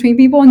so much between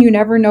people, and you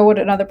never know what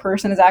another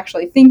person is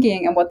actually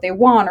thinking and what they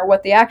want or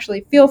what they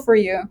actually feel for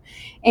you.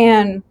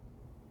 And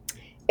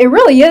it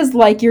really is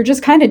like you're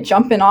just kind of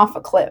jumping off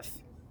a cliff.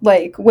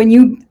 Like when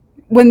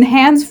the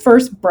hands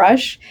first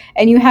brush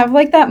and you have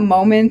like that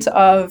moment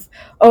of,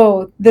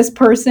 oh, this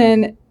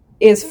person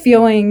is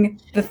feeling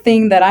the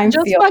thing that I'm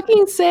Just feeling.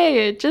 fucking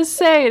say it. Just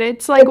say it.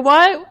 It's like,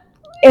 what?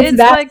 It's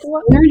that like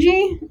what?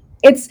 energy.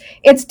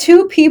 It's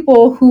two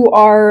people who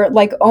are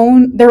like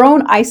own their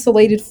own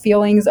isolated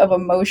feelings of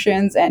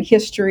emotions and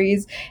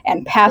histories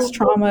and past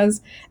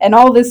traumas and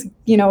all this,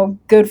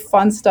 good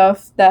fun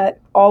stuff that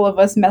all of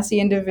us messy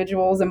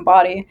individuals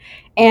embody.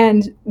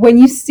 And when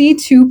you see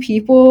two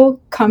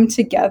people come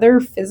together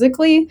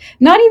physically,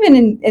 not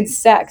even in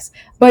sex,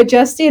 but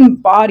just in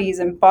bodies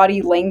and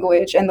body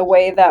language and the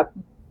way that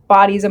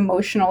bodies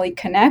emotionally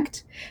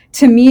connect,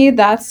 to me,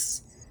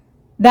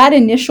 that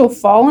initial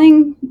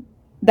falling,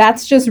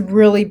 that's just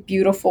really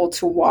beautiful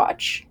to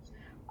watch.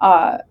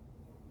 And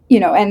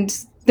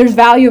there's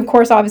value, of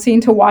course, obviously,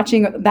 into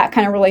watching that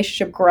kind of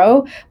relationship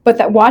grow, but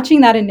that watching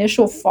that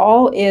initial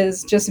fall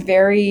is just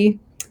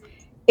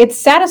it's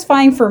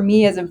satisfying for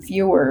me as a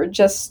viewer,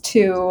 just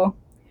to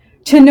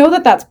know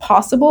that that's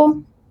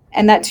possible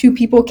and that two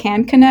people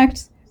can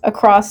connect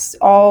across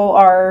all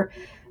our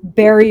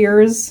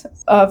barriers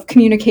of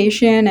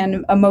communication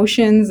and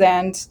emotions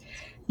and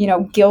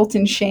guilt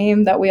and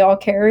shame that we all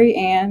carry.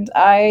 And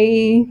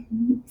I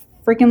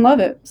freaking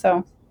love it.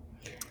 So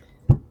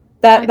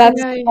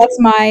that's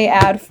my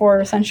ad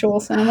for sensual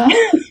cinema.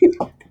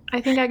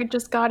 I think I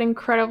just got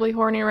incredibly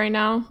horny right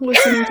now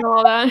listening to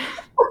all that.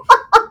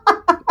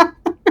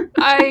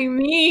 I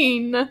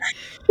mean,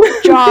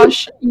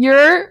 Josh,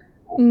 your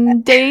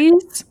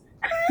days,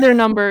 they're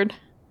numbered.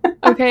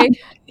 Okay?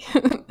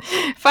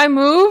 If I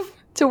move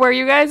to where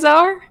you guys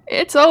are,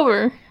 it's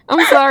over.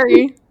 I'm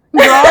sorry.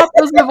 Draw up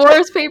those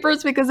divorce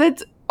papers because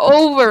it's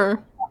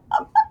over.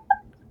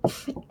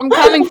 I'm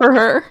coming for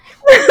her.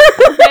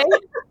 Okay?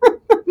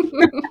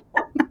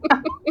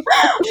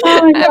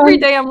 Every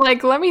day I'm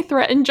like, let me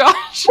threaten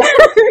Josh.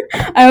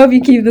 I hope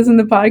you keep this in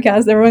the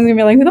podcast. Everyone's gonna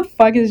be like, who the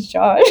fuck is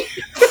Josh?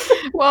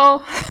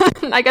 Well,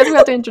 I guess we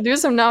have to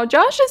introduce him now.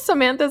 Josh is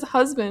Samantha's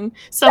husband.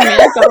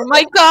 Samantha. Oh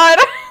my God.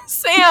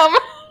 Sam.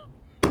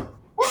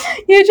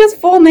 You just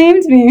full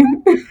named me.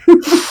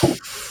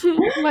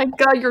 My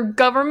God, your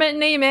government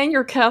name and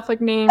your Catholic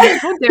name.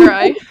 How dare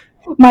I?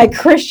 My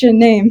Christian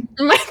name.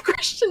 My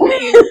Christian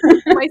name.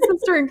 My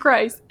sister in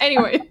Christ.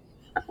 Anyway.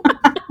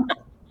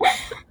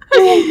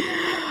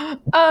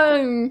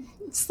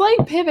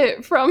 Slight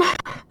pivot from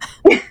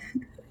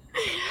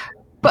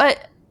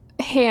but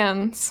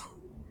hands.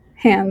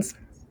 Hands.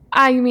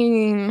 I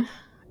mean,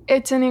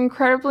 it's an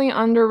incredibly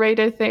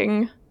underrated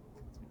thing.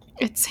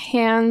 It's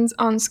hands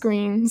on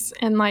screens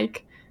and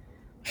like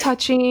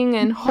touching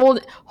and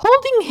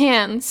holding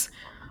hands.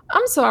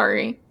 I'm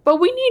sorry, but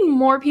we need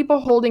more people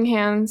holding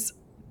hands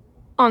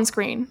on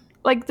screen.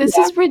 Like, this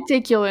is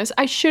ridiculous.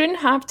 I shouldn't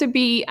have to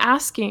be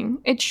asking.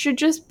 It should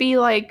just be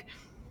like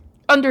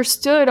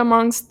understood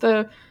amongst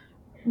the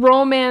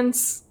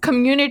romance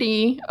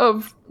community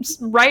of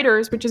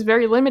writers, which is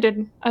very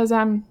limited as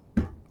I'm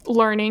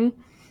learning.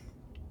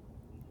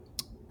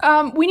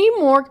 We need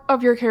more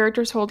of your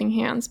characters holding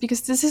hands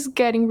because this is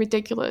getting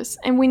ridiculous,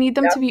 and we need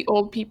them to be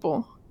old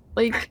people.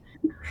 Like,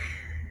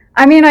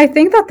 I mean, I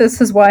think that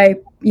this is why,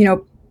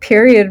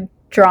 period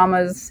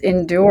dramas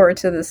endure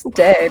to this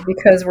day,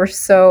 because we're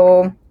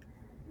so,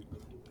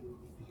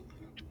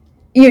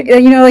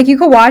 like you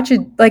could watch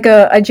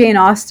a Jane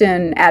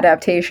Austen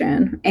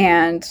adaptation,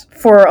 and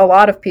for a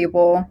lot of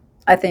people,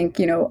 I think,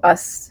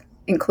 us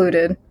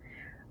included,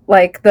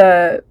 like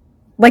the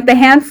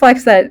hand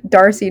flex that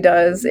Darcy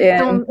does in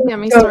don't get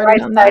me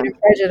started on Pride that. and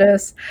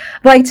Prejudice.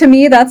 Like, to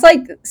me, that's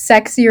like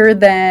sexier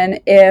than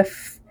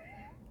if,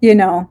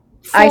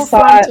 I Full saw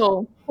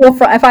frontal.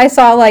 if I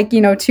saw like,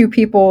 two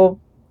people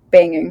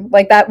banging.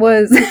 Like, that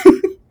was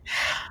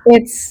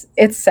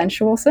it's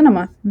sensual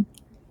cinema.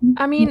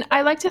 I mean,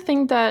 I like to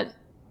think that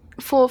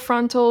full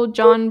frontal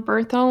John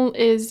Berthel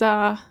is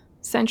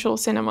sensual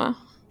cinema.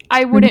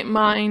 I wouldn't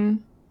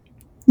mind.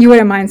 You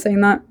wouldn't mind saying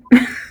that?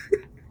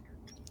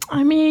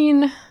 I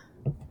mean,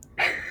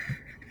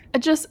 I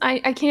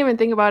can't even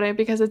think about it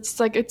because it's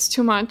like it's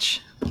too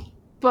much.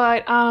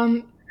 But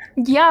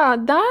yeah,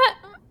 that,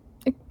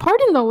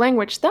 pardon the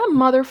language, that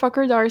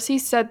motherfucker Darcy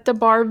set the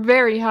bar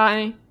very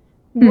high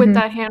with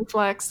that hand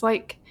flex.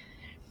 Like,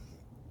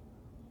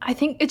 I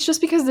think it's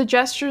just because the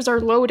gestures are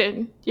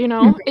loaded,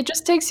 It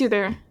just takes you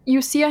there.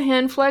 You see a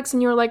hand flex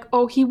and you're like,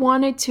 oh, he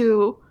wanted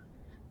to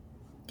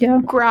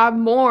grab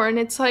more. And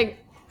it's like,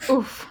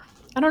 oof.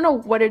 I don't know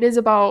what it is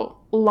about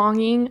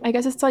longing. I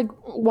guess it's like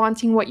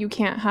wanting what you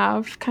can't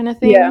have kind of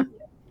thing. Yeah.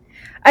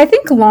 I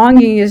think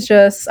longing is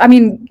just, I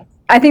mean,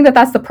 I think that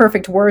that's the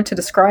perfect word to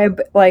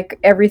describe like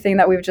everything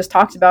that we've just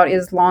talked about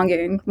is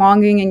longing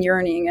and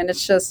yearning. And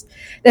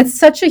it's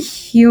such a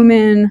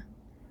human,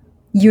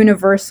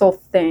 universal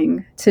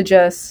thing to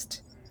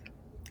just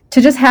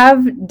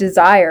have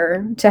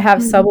desire, to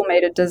have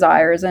sublimated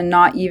desires, and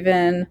not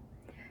even,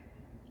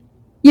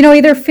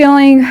 either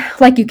feeling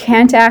like you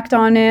can't act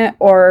on it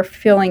or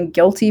feeling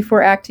guilty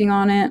for acting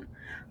on it.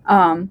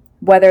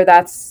 Whether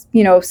that's,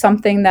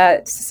 something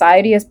that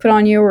society has put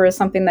on you or is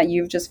something that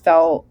you've just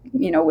felt,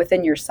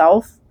 within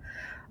yourself.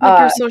 Like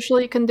you're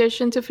socially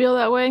conditioned to feel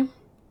that way.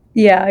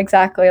 Yeah,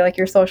 exactly. Like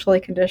you're socially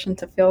conditioned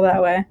to feel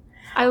that way.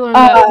 I learned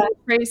that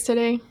phrase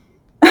today.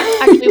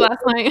 Actually,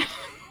 last night.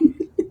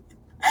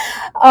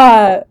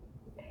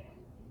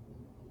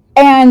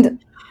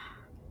 And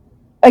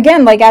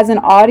again, like as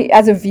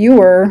a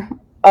viewer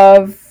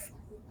of,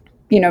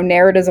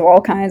 narratives of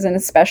all kinds, and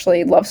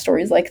especially love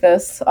stories like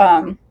this,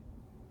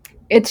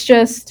 it's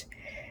just,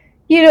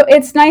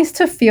 it's nice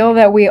to feel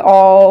that we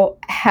all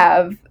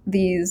have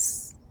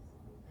these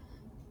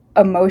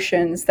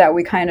emotions that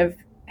we kind of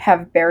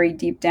have buried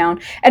deep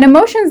down, and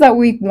emotions that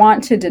we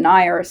want to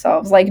deny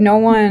ourselves. Like no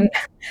one,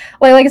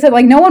 like I said,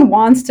 like no one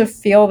wants to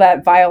feel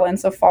that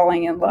violence of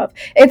falling in love.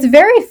 It's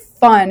very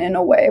fun in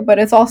a way, but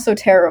it's also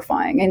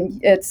terrifying, and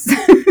it's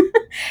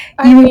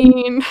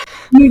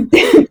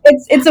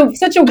it's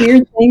such a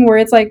weird thing where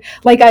it's like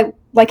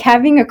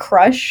having a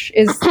crush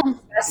is the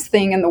best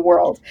thing in the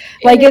world.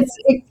 Like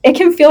it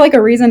can feel like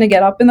a reason to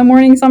get up in the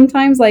morning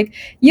sometimes. Like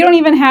you don't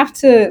even have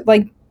to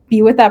like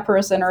be with that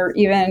person or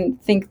even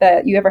think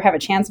that you ever have a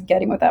chance of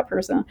getting with that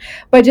person,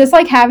 but just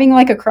like having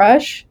like a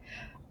crush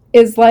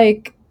is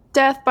like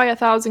death by a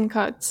thousand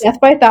cuts.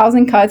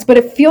 But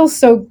it feels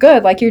so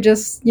good. Like you're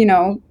just,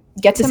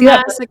 get to see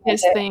that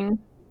masochist thing.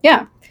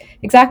 Yeah,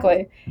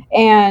 exactly.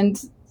 And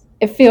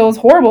it feels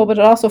horrible, but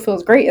it also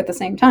feels great at the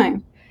same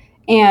time.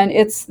 And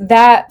it's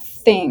that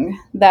thing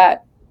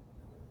that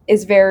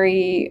is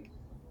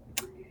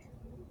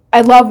I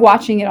love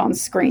watching it on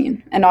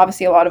screen. And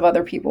obviously a lot of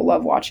other people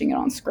love watching it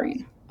on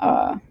screen.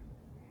 I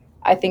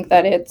think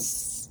that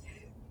it's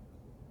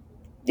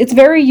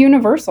very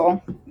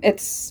universal.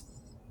 It's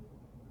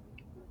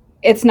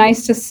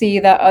nice to see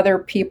that other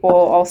people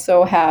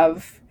also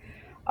have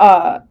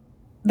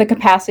the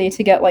capacity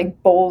to get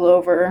like bowled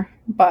over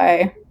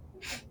by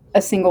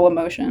a single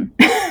emotion.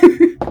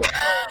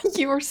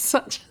 You are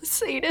such a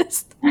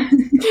sadist.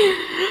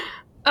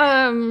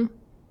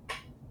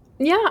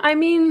 Yeah, I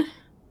mean,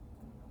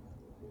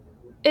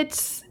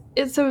 it's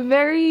a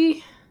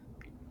very,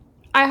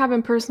 I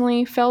haven't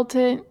personally felt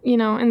it,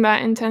 in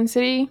that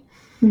intensity,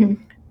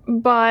 Mm-hmm.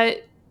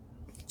 but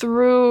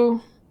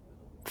through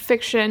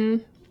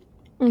fiction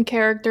and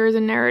characters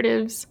and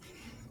narratives,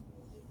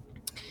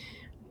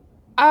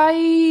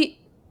 I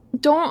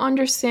don't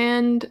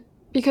understand,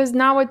 because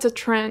now it's a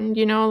trend,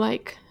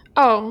 like,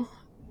 oh,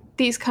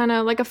 these kind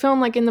of, like a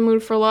film like In the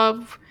Mood for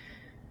Love,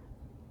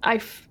 I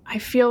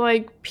feel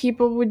like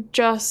people would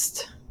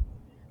just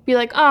be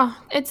like, oh,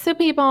 it's the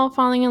people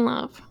falling in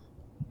love.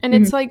 And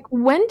Mm-hmm. it's like,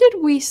 when did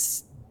we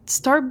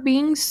start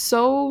being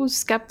so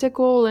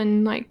skeptical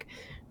and like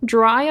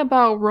dry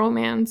about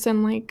romance?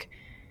 And like,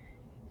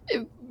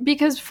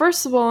 because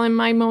first of all, in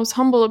my most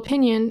humble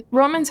opinion,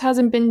 romance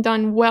hasn't been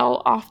done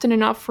well often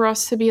enough for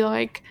us to be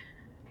like,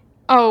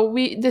 oh,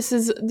 we this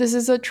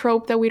is a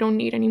trope that we don't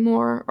need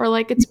anymore, or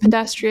like it's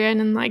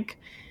pedestrian and like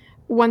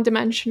one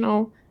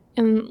dimensional,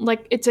 and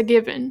like it's a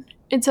given.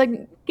 It's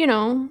like,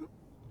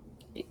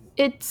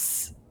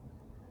 it's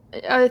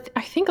I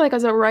think, like,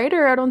 as a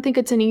writer, I don't think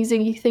it's an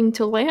easy thing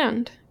to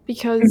land, Mm-hmm.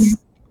 because,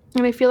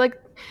 and I feel like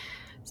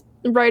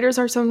writers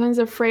are sometimes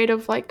afraid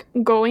of like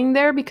going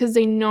there because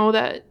they know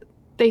that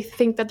they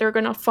think that they're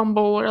gonna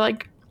fumble or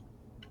like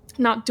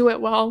not do it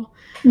well.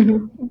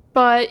 Mm-hmm.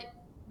 But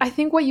I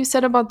think what you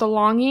said about the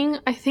longing,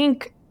 I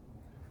think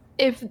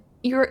if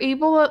you're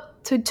able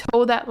to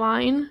toe that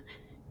line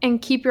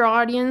and keep your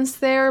audience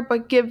there,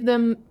 but give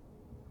them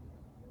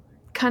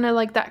kind of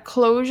like that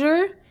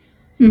closure,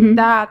 Mm-hmm.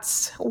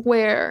 that's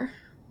where,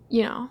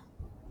 you know,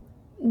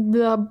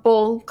 the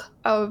bulk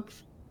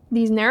of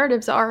these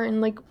narratives are.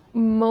 And like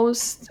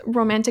most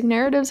romantic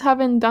narratives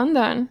haven't done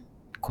that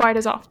quite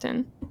as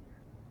often.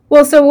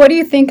 Well, so what do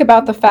you think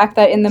about the fact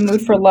that In the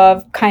Mood for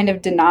Love kind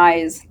of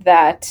denies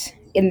that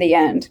in the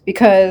end?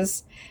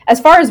 Because as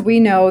far as we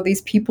know,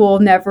 these people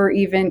never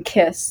even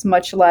kiss,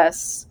 much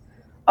less,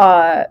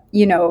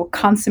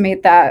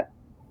 consummate that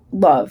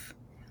love.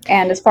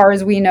 And as far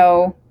as we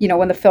know,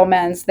 when the film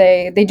ends,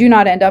 they do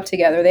not end up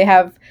together. They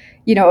have,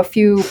 a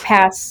few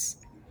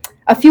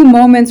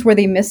moments where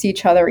they miss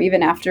each other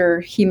even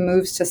after he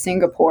moves to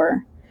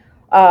Singapore.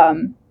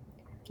 Um,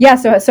 yeah,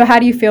 so how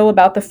do you feel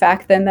about the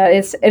fact then that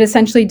it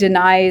essentially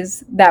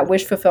denies that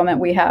wish fulfillment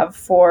we have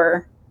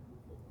for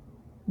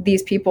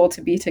these people to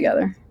be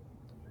together?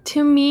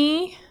 To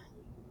me,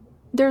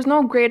 there's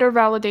no greater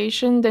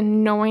validation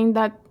than knowing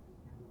that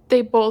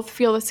they both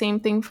feel the same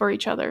thing for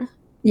each other.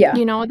 Yeah.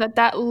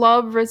 That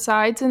love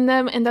resides in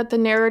them, and that the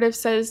narrative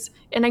says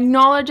and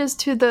acknowledges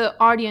to the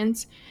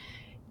audience,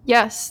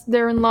 yes,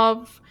 they're in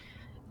love.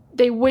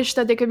 They wish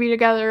that they could be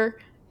together.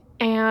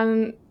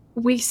 And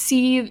we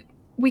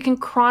can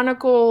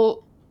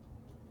chronicle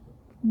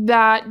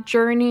that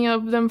journey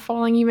of them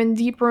falling even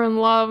deeper in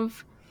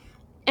love.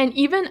 And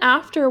even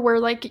after, where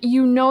like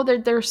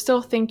that they're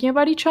still thinking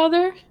about each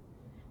other,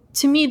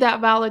 to me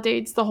that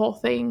validates the whole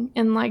thing.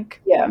 And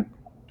like, Yeah.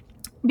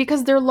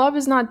 because their love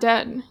is not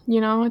dead,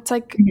 it's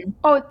like, Mhm.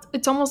 oh,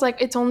 it's almost like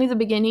it's only the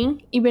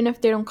beginning, even if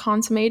they don't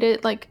consummate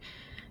it. Like,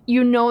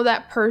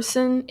 that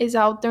person is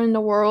out there in the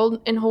world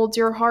and holds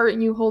your heart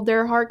and you hold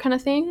their heart, kind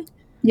of thing.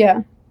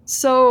 Yeah.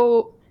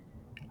 So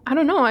I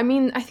don't know. I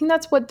mean, I think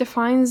that's what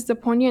defines the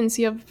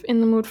poignancy of In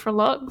the Mood for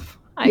Love,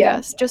 I Yeah.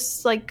 guess.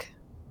 Just like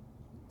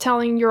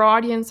telling your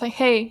audience, like,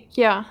 hey,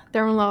 yeah,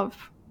 they're in love.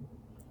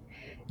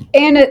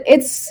 And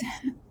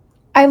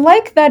I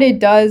like that it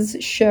does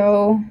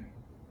show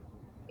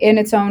in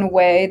its own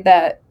way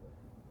that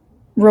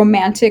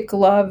romantic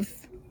love,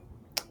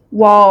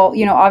 while,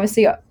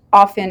 obviously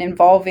often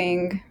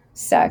involving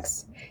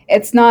sex,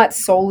 it's not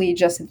solely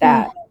just Mm.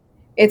 that.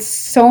 It's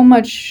so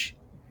much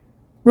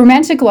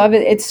romantic love,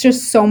 it's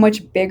just so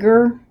much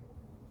bigger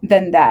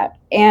than that.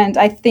 And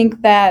I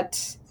think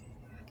that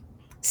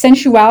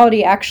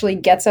sensuality actually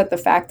gets at the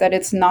fact that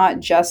it's about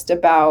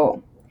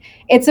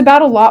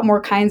a lot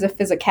more kinds of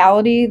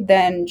physicality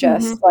than Mm-hmm.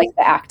 just like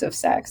the act of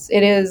sex.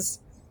 It is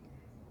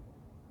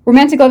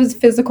romantic love is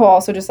physical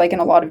also, just like in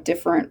a lot of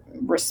different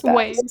respects.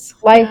 Ways.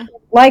 Like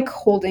Yeah.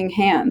 holding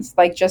hands,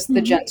 like just the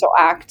Mm-hmm. gentle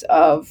act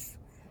of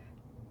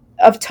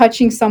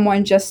touching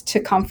someone just to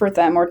comfort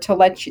them or to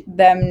let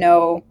them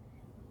know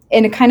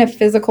in a kind of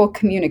physical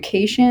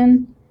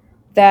communication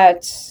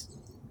that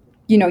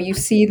you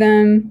see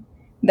them,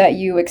 that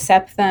you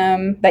accept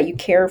them, that you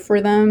care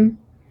for them.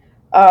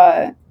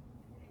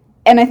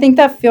 And I think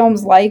that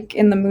films like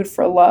In the Mood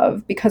for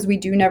Love, because we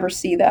do never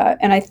see that,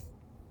 and I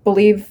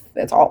believe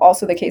it's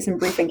also the case in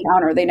Brief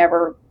Encounter, they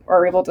never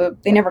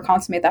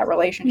consummate that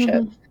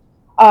relationship.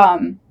 Mm-hmm.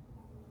 um,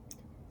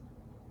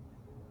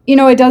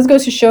 it does go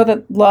to show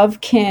that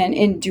love can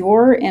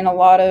endure in a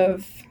lot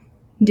of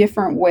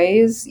different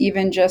ways,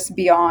 even just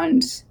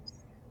beyond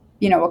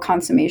a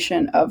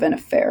consummation of an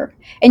affair.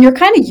 And you're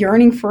kind of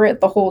yearning for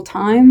it the whole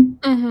time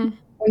Mm-hmm.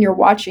 when you're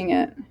watching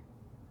it.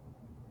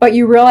 But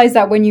you realize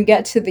that when you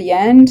get to the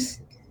end,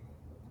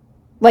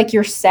 like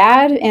you're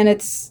sad, and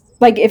it's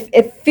like if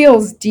it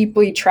feels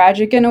deeply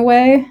tragic in a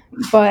way,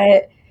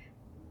 but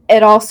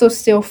it also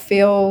still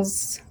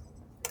feels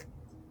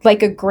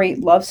like a great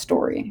love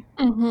story.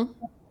 Mm-hmm.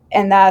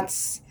 And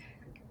that's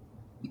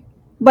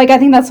like, I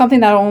think that's something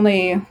that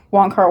only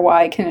Wong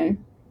Kar-wai can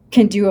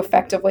do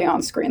effectively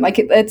on screen. Like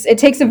it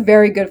takes a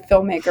very good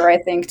filmmaker, I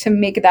think, to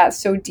make that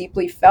so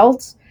deeply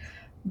felt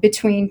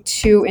between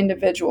two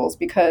individuals,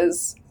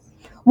 because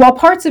while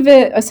parts of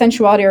it, a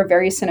sensuality, are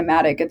very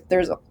cinematic,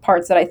 there's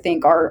parts that I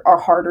think are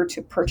harder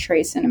to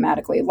portray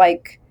cinematically,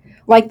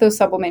 like those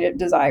sublimated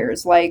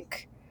desires,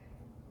 like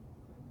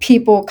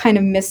people kind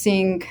of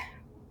missing,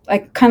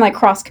 like kind of like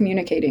cross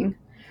communicating.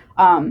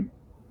 Um,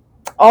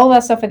 all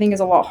that stuff I think is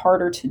a lot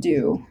harder to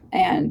do,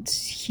 and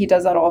he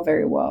does that all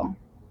very well.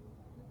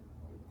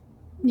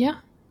 Yeah.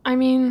 I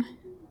mean,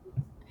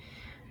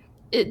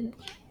 it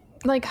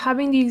like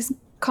having these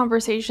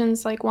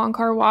conversations like Wong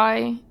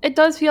Kar-wai, it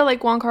does feel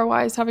like Wong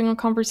Kar-wai is having a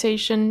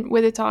conversation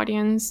with its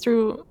audience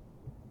through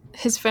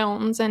his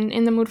films. And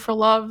In the Mood for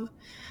Love,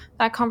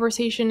 that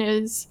conversation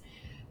is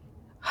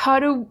how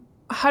do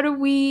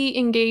we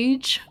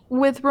engage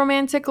with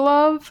romantic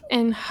love,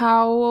 and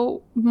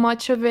how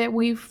much of it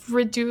we've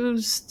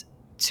reduced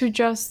to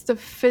just the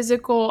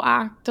physical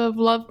act of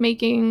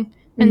lovemaking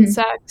and Mm-hmm.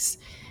 sex,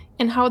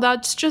 and how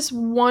that's just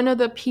one of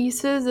the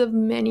pieces of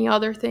many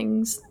other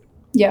things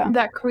Yeah.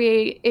 that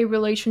create a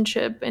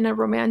relationship and a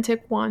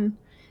romantic one.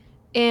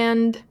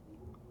 And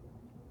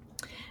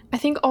I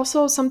think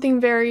also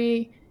something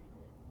very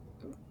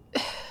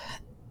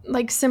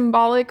like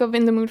symbolic of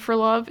In the Mood for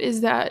Love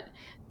is that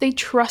they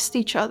trust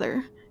each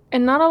other.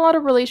 And not a lot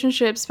of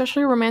relationships,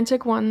 especially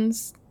romantic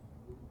ones,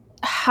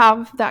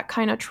 have that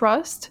kind of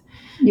trust.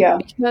 Yeah.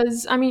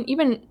 Because, I mean,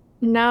 even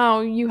now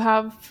you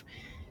have,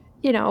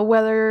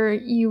 whether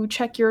you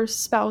check your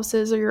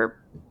spouse's or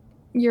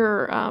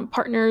your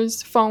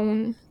partner's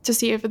phone to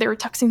see if they're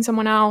texting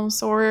someone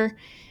else, or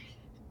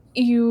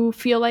you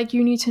feel like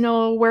you need to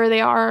know where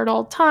they are at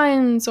all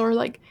times, or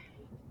like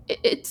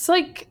it's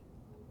like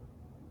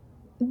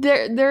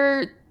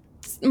they're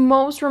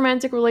most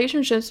romantic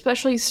relationships,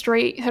 especially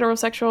straight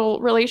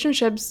heterosexual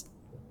relationships,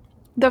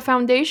 the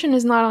foundation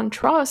is not on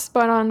trust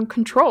but on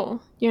control.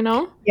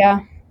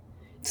 Yeah.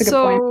 It's a good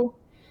point. So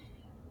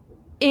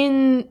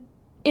in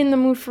In the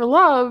Mood for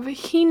Love,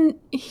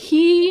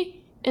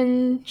 he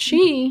and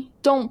she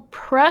don't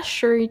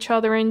pressure each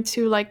other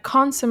into like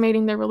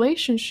consummating their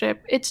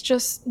relationship. It's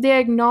just they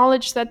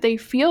acknowledge that they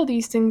feel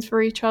these things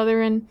for each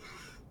other, and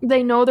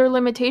they know their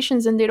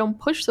limitations, and they don't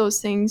push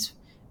those things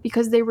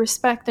because they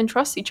respect and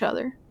trust each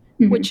other,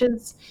 Mm-hmm. which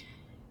is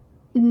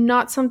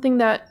not something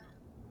that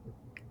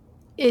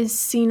is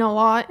seen a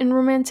lot in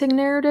romantic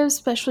narratives,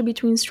 especially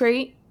between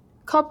straight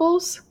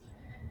couples,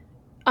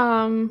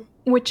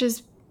 which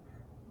is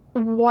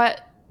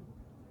what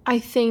I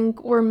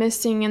think we're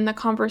missing in the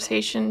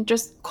conversation,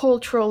 just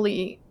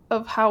culturally,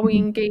 of how we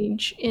Mm-hmm.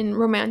 engage in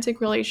romantic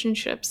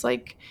relationships.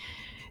 Like,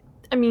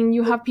 I mean,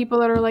 you have people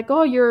that are like,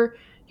 "Oh, your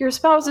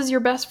spouse is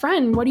your best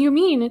friend." What do you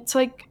mean? It's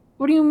like,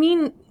 what do you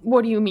mean?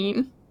 What do you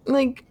mean?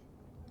 Like,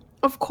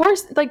 of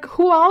course, like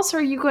who else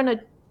are you going to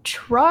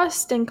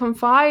trust and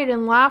confide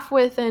and laugh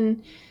with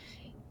and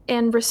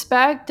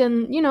respect?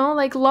 And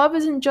like love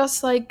isn't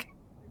just like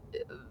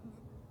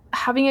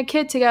having a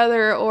kid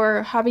together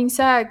or having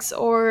sex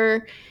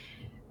or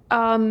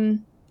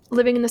um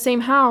living in the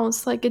same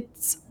house. Like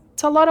it's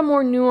a lot of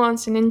more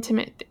nuanced and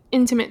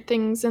intimate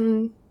things,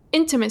 and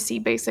intimacy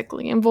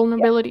basically, and Yeah.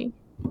 vulnerability.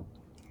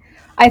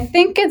 I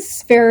think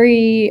it's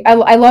very,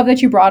 I love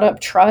that you brought up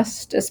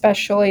trust,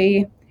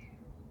 especially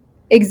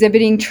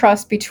exhibiting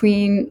trust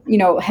between,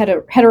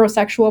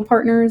 heterosexual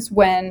partners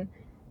when,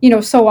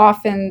 so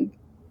often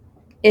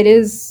it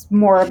is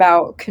more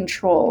about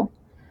control.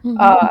 Mm-hmm.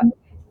 Uh,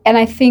 and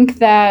I think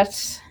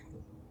that,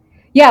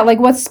 yeah, like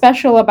what's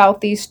special about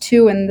these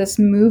two in this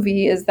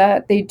movie is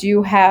that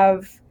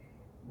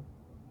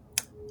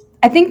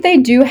I think they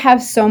do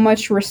have so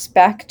much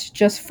respect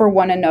just for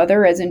one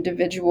another as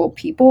individual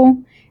people,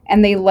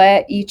 and they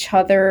let each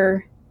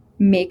other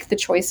make the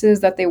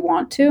choices that they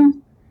want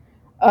to.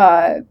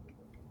 Uh,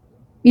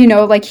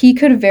 like he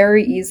could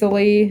very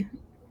easily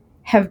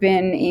have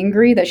been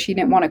angry that she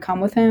didn't want to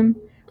come with him,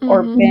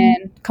 or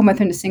Mm-hmm. come with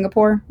him to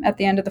Singapore at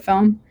the end of the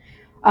film.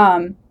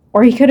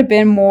 Or he could have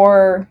been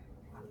more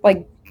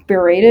like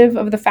berative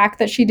of the fact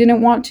that she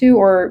didn't want to,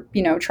 or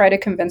try to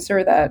convince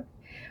her that,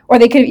 or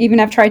they could even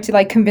have tried to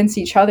like convince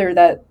each other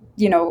that,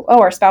 oh,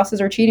 our spouses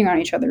are cheating on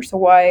each other, so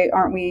why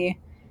aren't we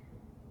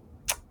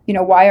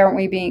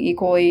being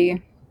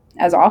equally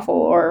as awful,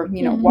 or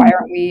Mm-hmm.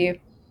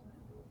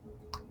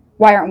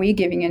 why aren't we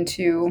giving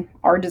into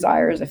our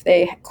desires if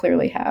they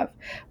clearly have?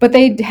 But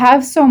they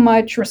have so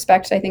much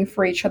respect, I think,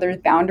 for each other's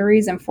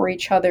boundaries and for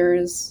each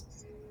other's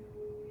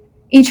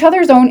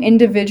own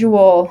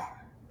individual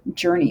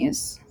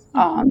journeys.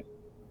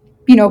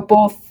 Mm-hmm.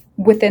 Both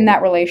within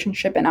that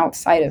relationship and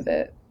outside of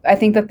it. I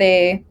think that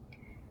they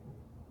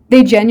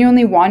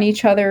genuinely want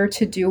each other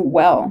to do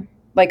well.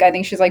 Like I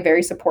think she's like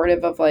very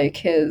supportive of like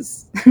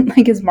his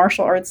like his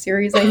martial arts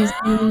series that he's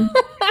doing.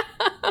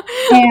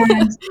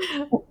 And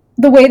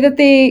the way that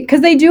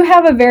because they do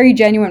have a very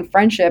genuine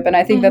friendship, and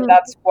I think that Mm-hmm.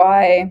 that's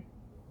why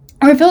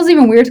or it feels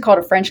even weird to call it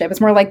a friendship.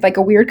 It's more like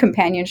a weird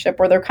companionship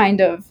where they're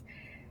kind of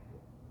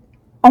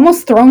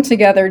almost thrown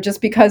together just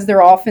because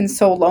they're often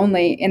so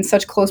lonely in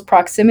such close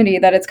proximity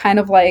that it's kind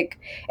of like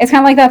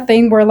that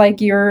thing where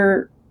like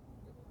you're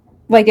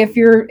like if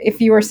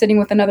you are sitting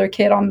with another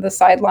kid on the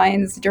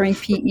sidelines during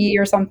PE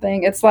or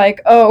something, it's like,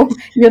 oh,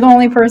 you're the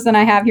only person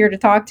I have here to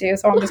talk to,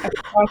 so I'm just going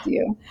to talk to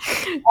you.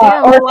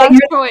 Damn, Or last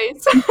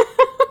choice.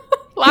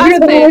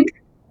 Last pick.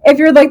 If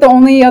you're like the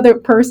only other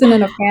person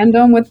in a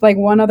fandom with like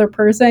one other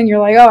person, you're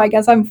like, oh, I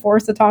guess I'm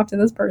forced to talk to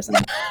this person.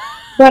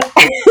 But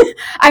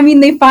I mean,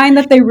 they find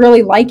that they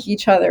really like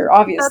each other,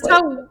 obviously.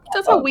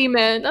 That's how we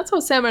met. That's how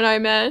Sam and I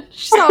met.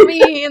 She saw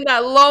me in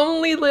that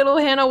lonely little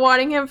Hannah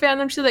Waddingham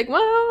fandom. She's like,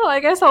 well, I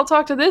guess I'll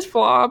talk to this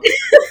flop. She's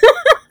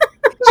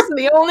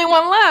the only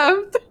one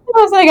left.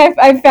 I was like,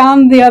 I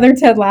found the other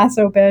Ted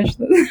Lasso bitch.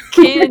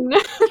 Kin.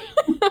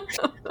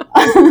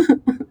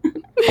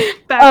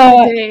 Back in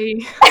the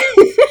day.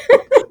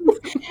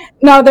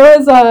 No, there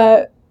was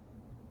a...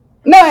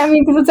 No, I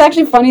mean, because it's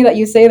actually funny that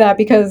you say that,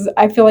 because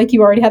I feel like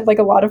you already had like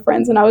a lot of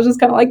friends, and I was just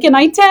kind of like, can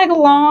I tag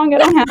along? I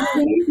don't have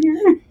any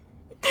here.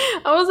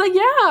 I was like,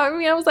 yeah. I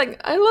mean, I was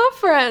like, I love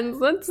Friends.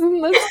 Let's do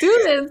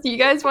this. You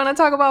guys want to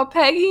talk about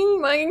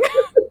pegging? Like,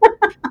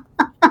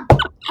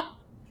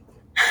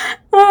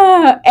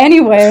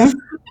 anyway,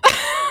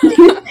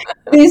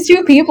 these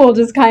two people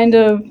just kind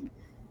of,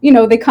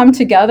 they come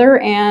together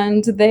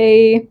and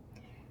they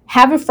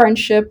have a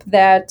friendship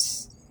that...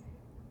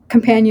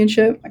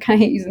 companionship. I kind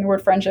of hate using the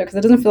word friendship because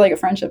it doesn't feel like a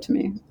friendship to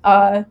me.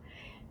 How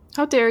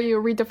dare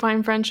you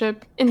redefine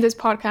friendship in this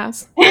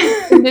podcast,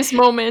 in this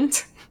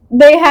moment?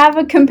 They have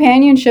a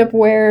companionship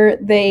where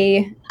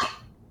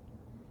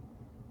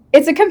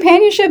it's a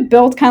companionship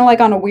built kind of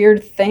like on a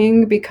weird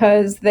thing,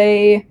 because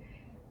they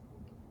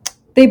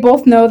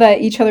both know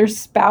that each other's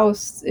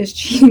spouse is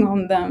cheating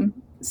on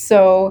them.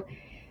 So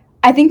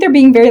I think they're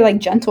being very like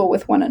gentle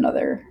with one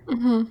another.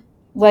 Mm-hmm.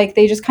 Like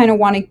they just kind of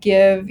want to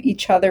give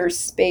each other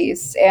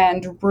space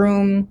and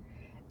room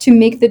to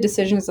make the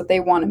decisions that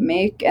they want to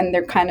make, and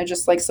they're kind of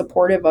just like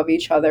supportive of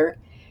each other.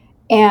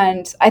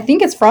 And I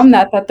think it's from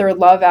that their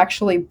love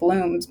actually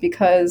blooms,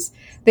 because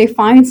they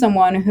find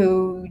someone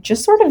who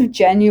just sort of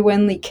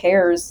genuinely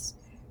cares,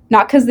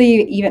 not because they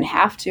even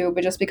have to,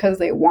 but just because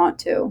they want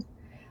to.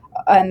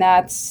 And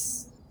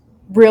that's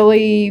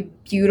really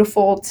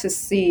beautiful to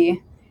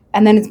see.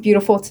 And then it's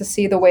beautiful to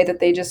see the way that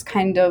they just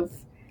kind of,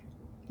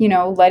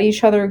 let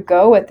each other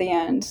go at the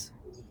end.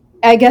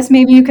 I guess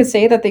maybe you could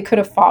say that they could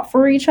have fought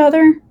for each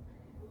other,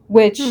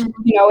 which,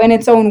 in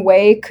its own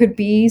way could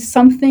be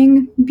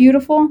something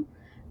beautiful.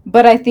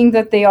 But I think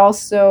that they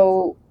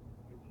also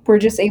were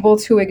just able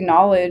to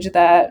acknowledge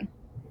that,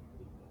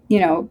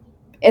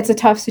 it's a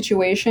tough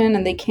situation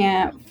and they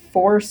can't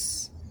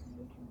force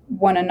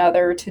one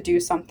another to do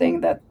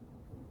something that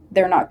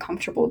they're not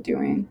comfortable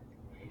doing.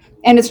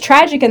 And it's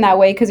tragic in that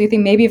way, because you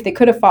think maybe if they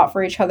could have fought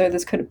for each other,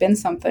 this could have been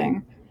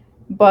something.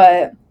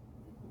 But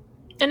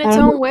in its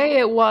own way,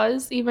 it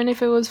was, even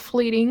if it was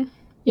fleeting.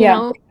 You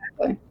know?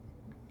 Exactly.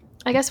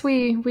 I guess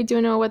we do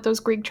know what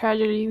those Greek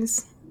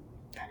tragedies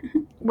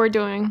were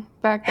doing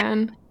back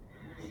then.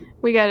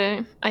 We get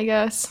it, I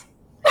guess.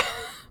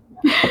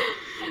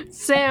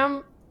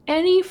 Sam,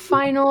 any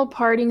final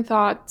parting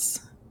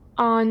thoughts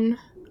on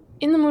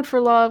In the Mood for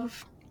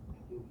Love,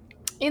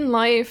 in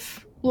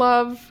life,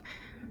 love,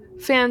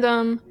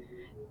 fandom,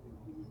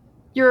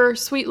 your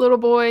sweet little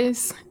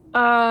boys?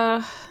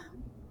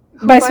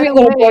 By sweet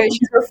little boy,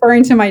 she's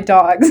referring to my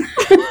dogs.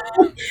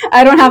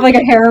 I don't have like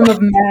a harem of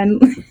men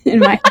in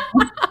my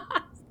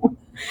house.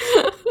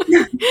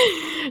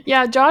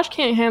 Yeah, Josh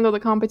can't handle the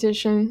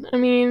competition. I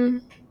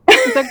mean,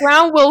 the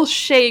ground will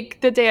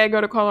shake the day I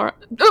go to Colorado.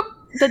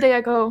 The day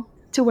I go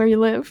to where you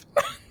live.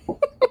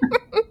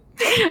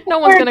 No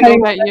one's gonna go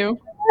get you.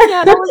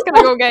 Yeah, no one's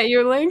gonna go get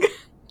you. Like,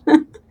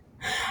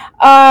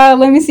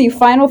 let me see.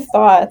 Final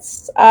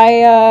thoughts.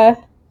 I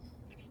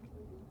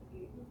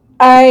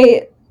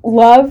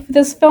love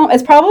this film.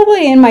 It's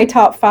probably in my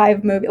top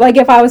 5 movie. Like,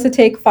 if I was to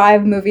take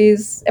 5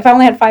 movies, if I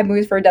only had 5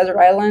 movies for a desert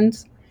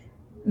island,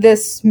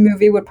 this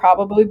movie would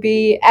probably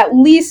be at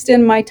least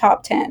in my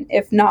top 10,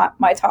 if not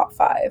my top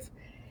 5.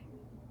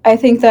 I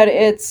think that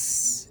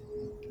it's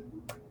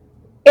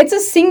a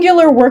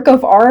singular work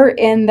of art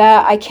in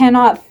that I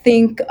cannot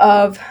think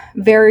of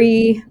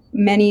I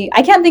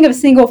can't think of a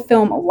single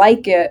film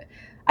like it.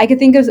 I could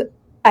think of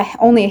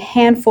only a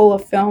handful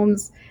of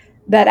films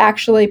that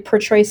actually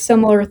portray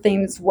similar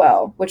themes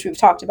well, which we've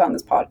talked about in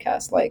this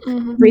podcast, like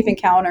Brief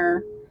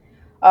Encounter.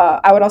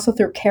 I would also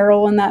throw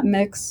Carol in that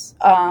mix.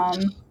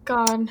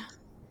 God.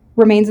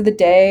 Remains of the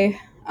Day.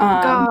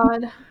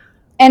 God.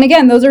 And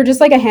again, those are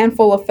just like a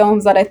handful of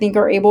films that I think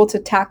are able to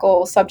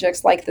tackle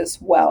subjects like this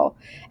well.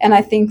 And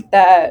I think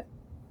that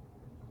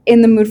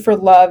In the Mood for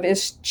Love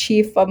is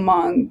chief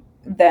among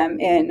them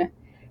in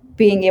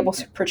being able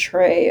to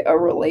portray a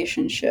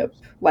relationship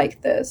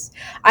like this.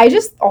 I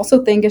just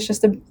also think it's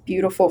just a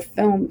beautiful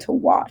film to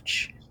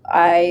watch.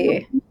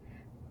 I'm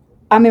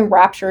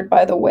enraptured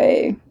by the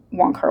way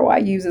Wong Kar-wai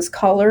uses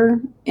color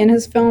in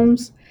his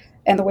films.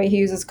 and the way he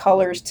uses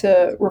colors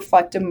to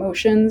reflect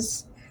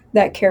emotions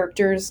that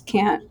characters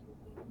can't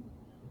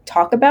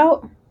talk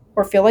about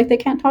or feel like they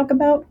can't talk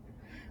about.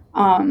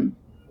 Um,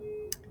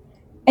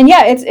 and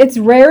yeah, it's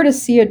rare to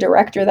see a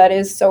director that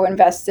is so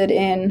invested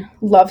in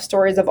love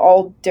stories of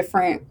all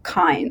different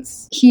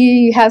kinds.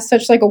 He has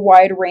such like a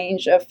wide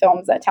range of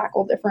films that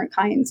tackle different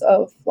kinds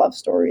of love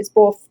stories,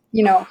 both,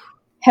 you know,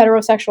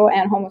 heterosexual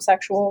and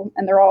homosexual,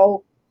 and they're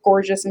all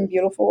gorgeous and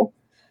beautiful.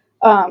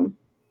 Um,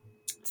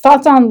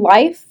 Thoughts on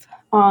life?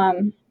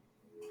 I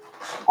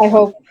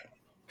hope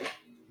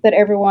that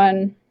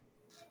everyone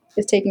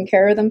is taking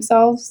care of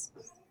themselves.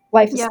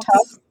 Life is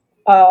tough.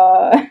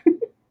 Yes.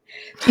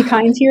 Be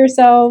kind to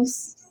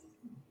yourselves.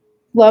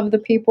 Love the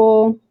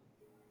people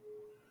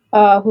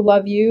who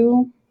love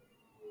you.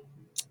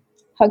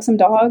 Hug some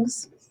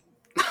dogs.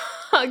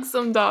 Hug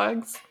some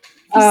dogs.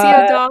 If you see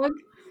a dog,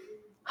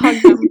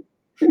 hug them.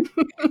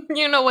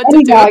 You know what to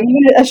Any do. dog,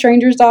 even a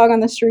stranger's dog on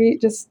the street,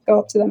 just go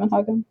up to them and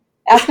hug them.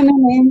 Ask them their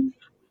name.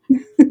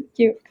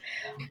 Cute.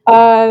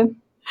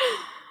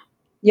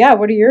 Yeah.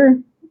 What are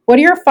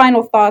your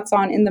final thoughts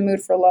on In the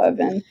Mood for Love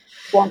and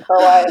Wong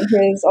Kar-wai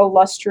and his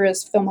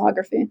illustrious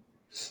filmography?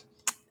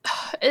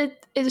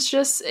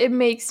 It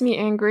makes me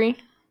angry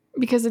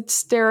because it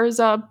stirs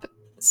up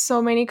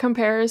so many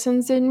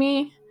comparisons in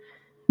me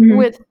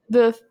with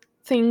the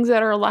things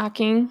that are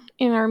lacking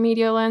in our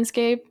media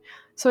landscape.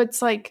 So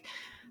it's like,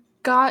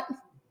 God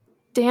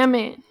damn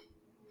it,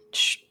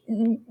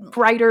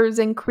 writers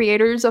and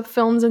creators of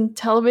films and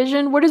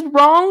television, what is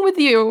wrong with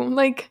you?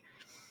 Like,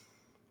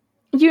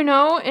 you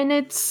know, and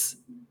it's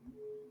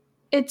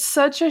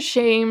such a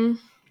shame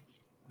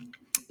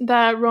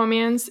that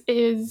romance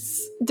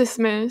is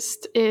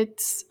dismissed.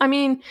 I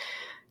mean,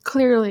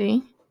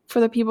 clearly, for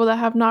the people that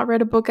have not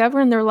read a book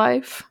ever in their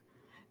life,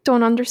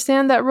 don't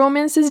understand that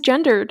romance is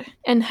gendered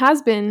and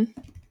has been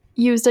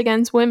used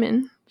against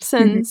women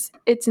since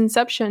its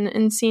inception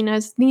and seen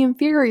as the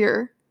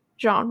inferior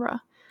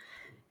genre.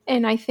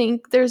 And I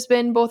think there's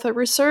been both a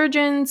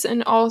resurgence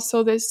and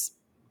also this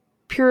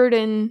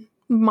Puritan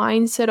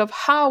mindset of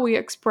how we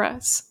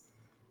express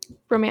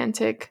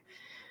romantic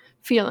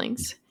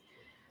feelings.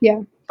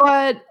 Yeah.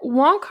 But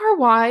Wong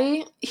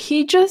Kar-wai,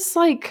 he just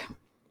like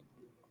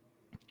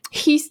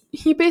he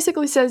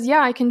basically says,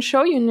 yeah, I can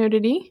show you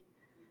nudity,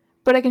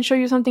 but I can show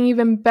you something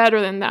even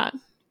better than that,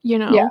 you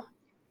know, Yeah.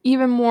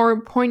 even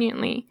more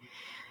poignantly.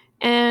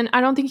 And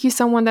I don't think he's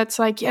someone that's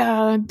like,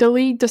 yeah,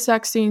 delete the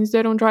sex scenes,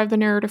 they don't drive the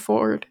narrative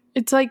forward.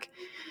 It's like,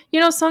 you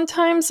know,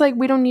 sometimes like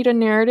we don't need a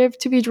narrative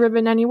to be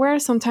driven anywhere.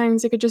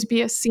 Sometimes it could just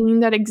be a scene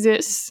that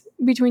exists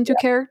between two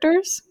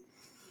characters.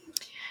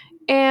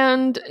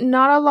 And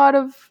not a lot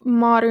of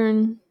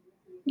modern,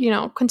 you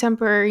know,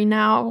 contemporary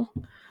now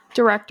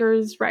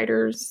directors,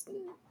 writers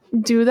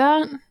do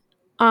that.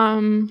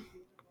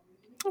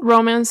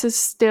 Romance is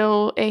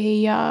still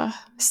a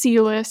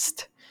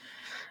C-list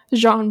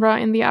genre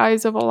in the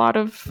eyes of a lot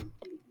of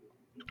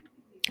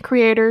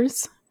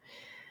creators.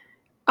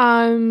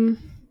 Which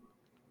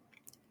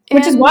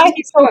is why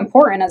he's so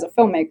important as a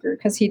filmmaker,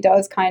 because he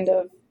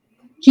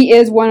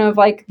is one of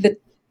like the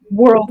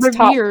world's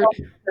revered. top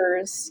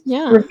filmmakers,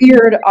 Yeah.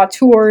 revered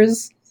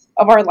auteurs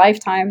of our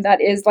lifetime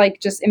that is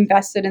like just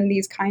invested in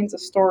these kinds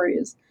of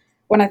stories.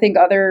 When I think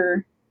I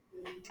don't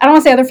want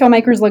to say other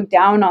filmmakers look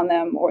down on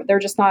them, or they're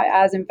just not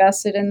as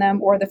invested in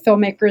them, or the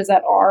filmmakers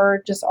that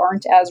are just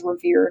aren't as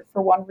revered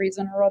for one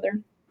reason or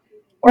other.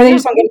 Or they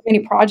just don't get as many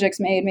projects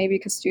made, maybe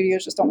because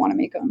studios just don't want to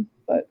make them.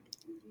 But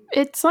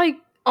it's like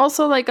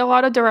also like a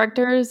lot of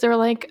directors, they're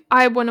like,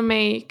 I want to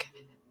make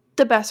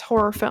the best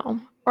horror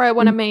film, or I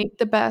want to make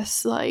the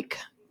best like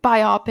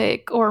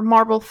biopic or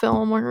Marvel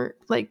film, or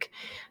like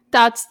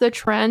that's the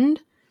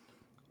trend.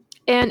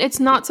 And it's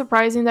not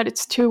surprising that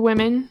it's two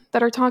women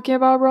that are talking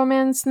about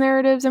romance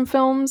narratives and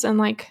films, and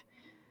like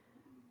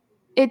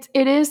it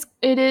is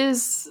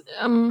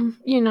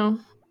you know,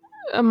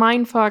 a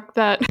mindfuck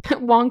that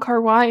Wong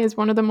Kar-wai is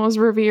one of the most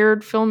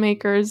revered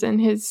filmmakers, and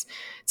it's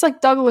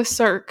like Douglas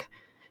Sirk.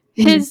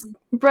 His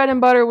bread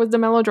and butter was the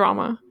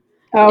melodrama.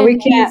 we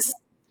can't.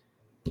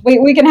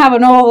 We can have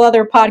an whole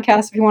other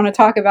podcast if you want to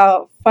talk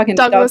about fucking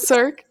Douglas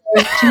Sirk.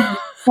 Jesus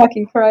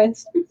fucking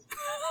Christ.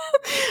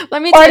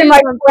 Let me tell you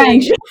something.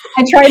 French.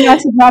 I tried not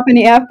to drop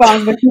any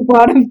F-bombs, but you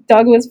brought him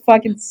Douglas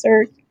fucking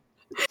Sirk.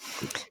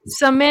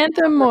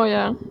 Samantha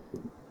Moya,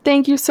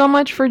 thank you so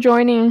much for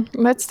joining.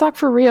 Let's Talk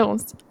for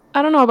Reals.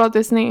 I don't know about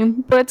this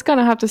name, but it's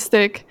gonna have to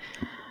stick.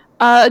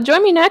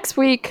 Join me next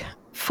week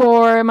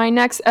for my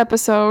next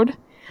episode.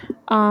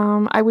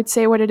 I would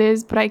say what it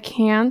is, but I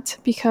can't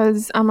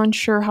because I'm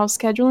unsure how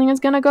scheduling is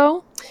gonna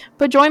go.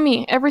 But join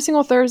me every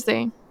single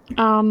Thursday.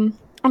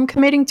 I'm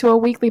committing to a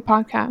weekly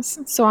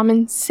podcast, so I'm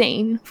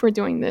insane for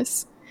doing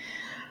this.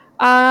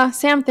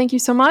 Sam, thank you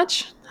so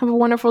much. Have a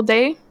wonderful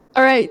day.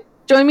 All right,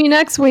 join me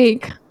next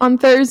week on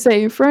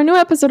Thursday for a new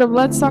episode of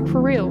Let's Talk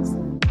for Reals.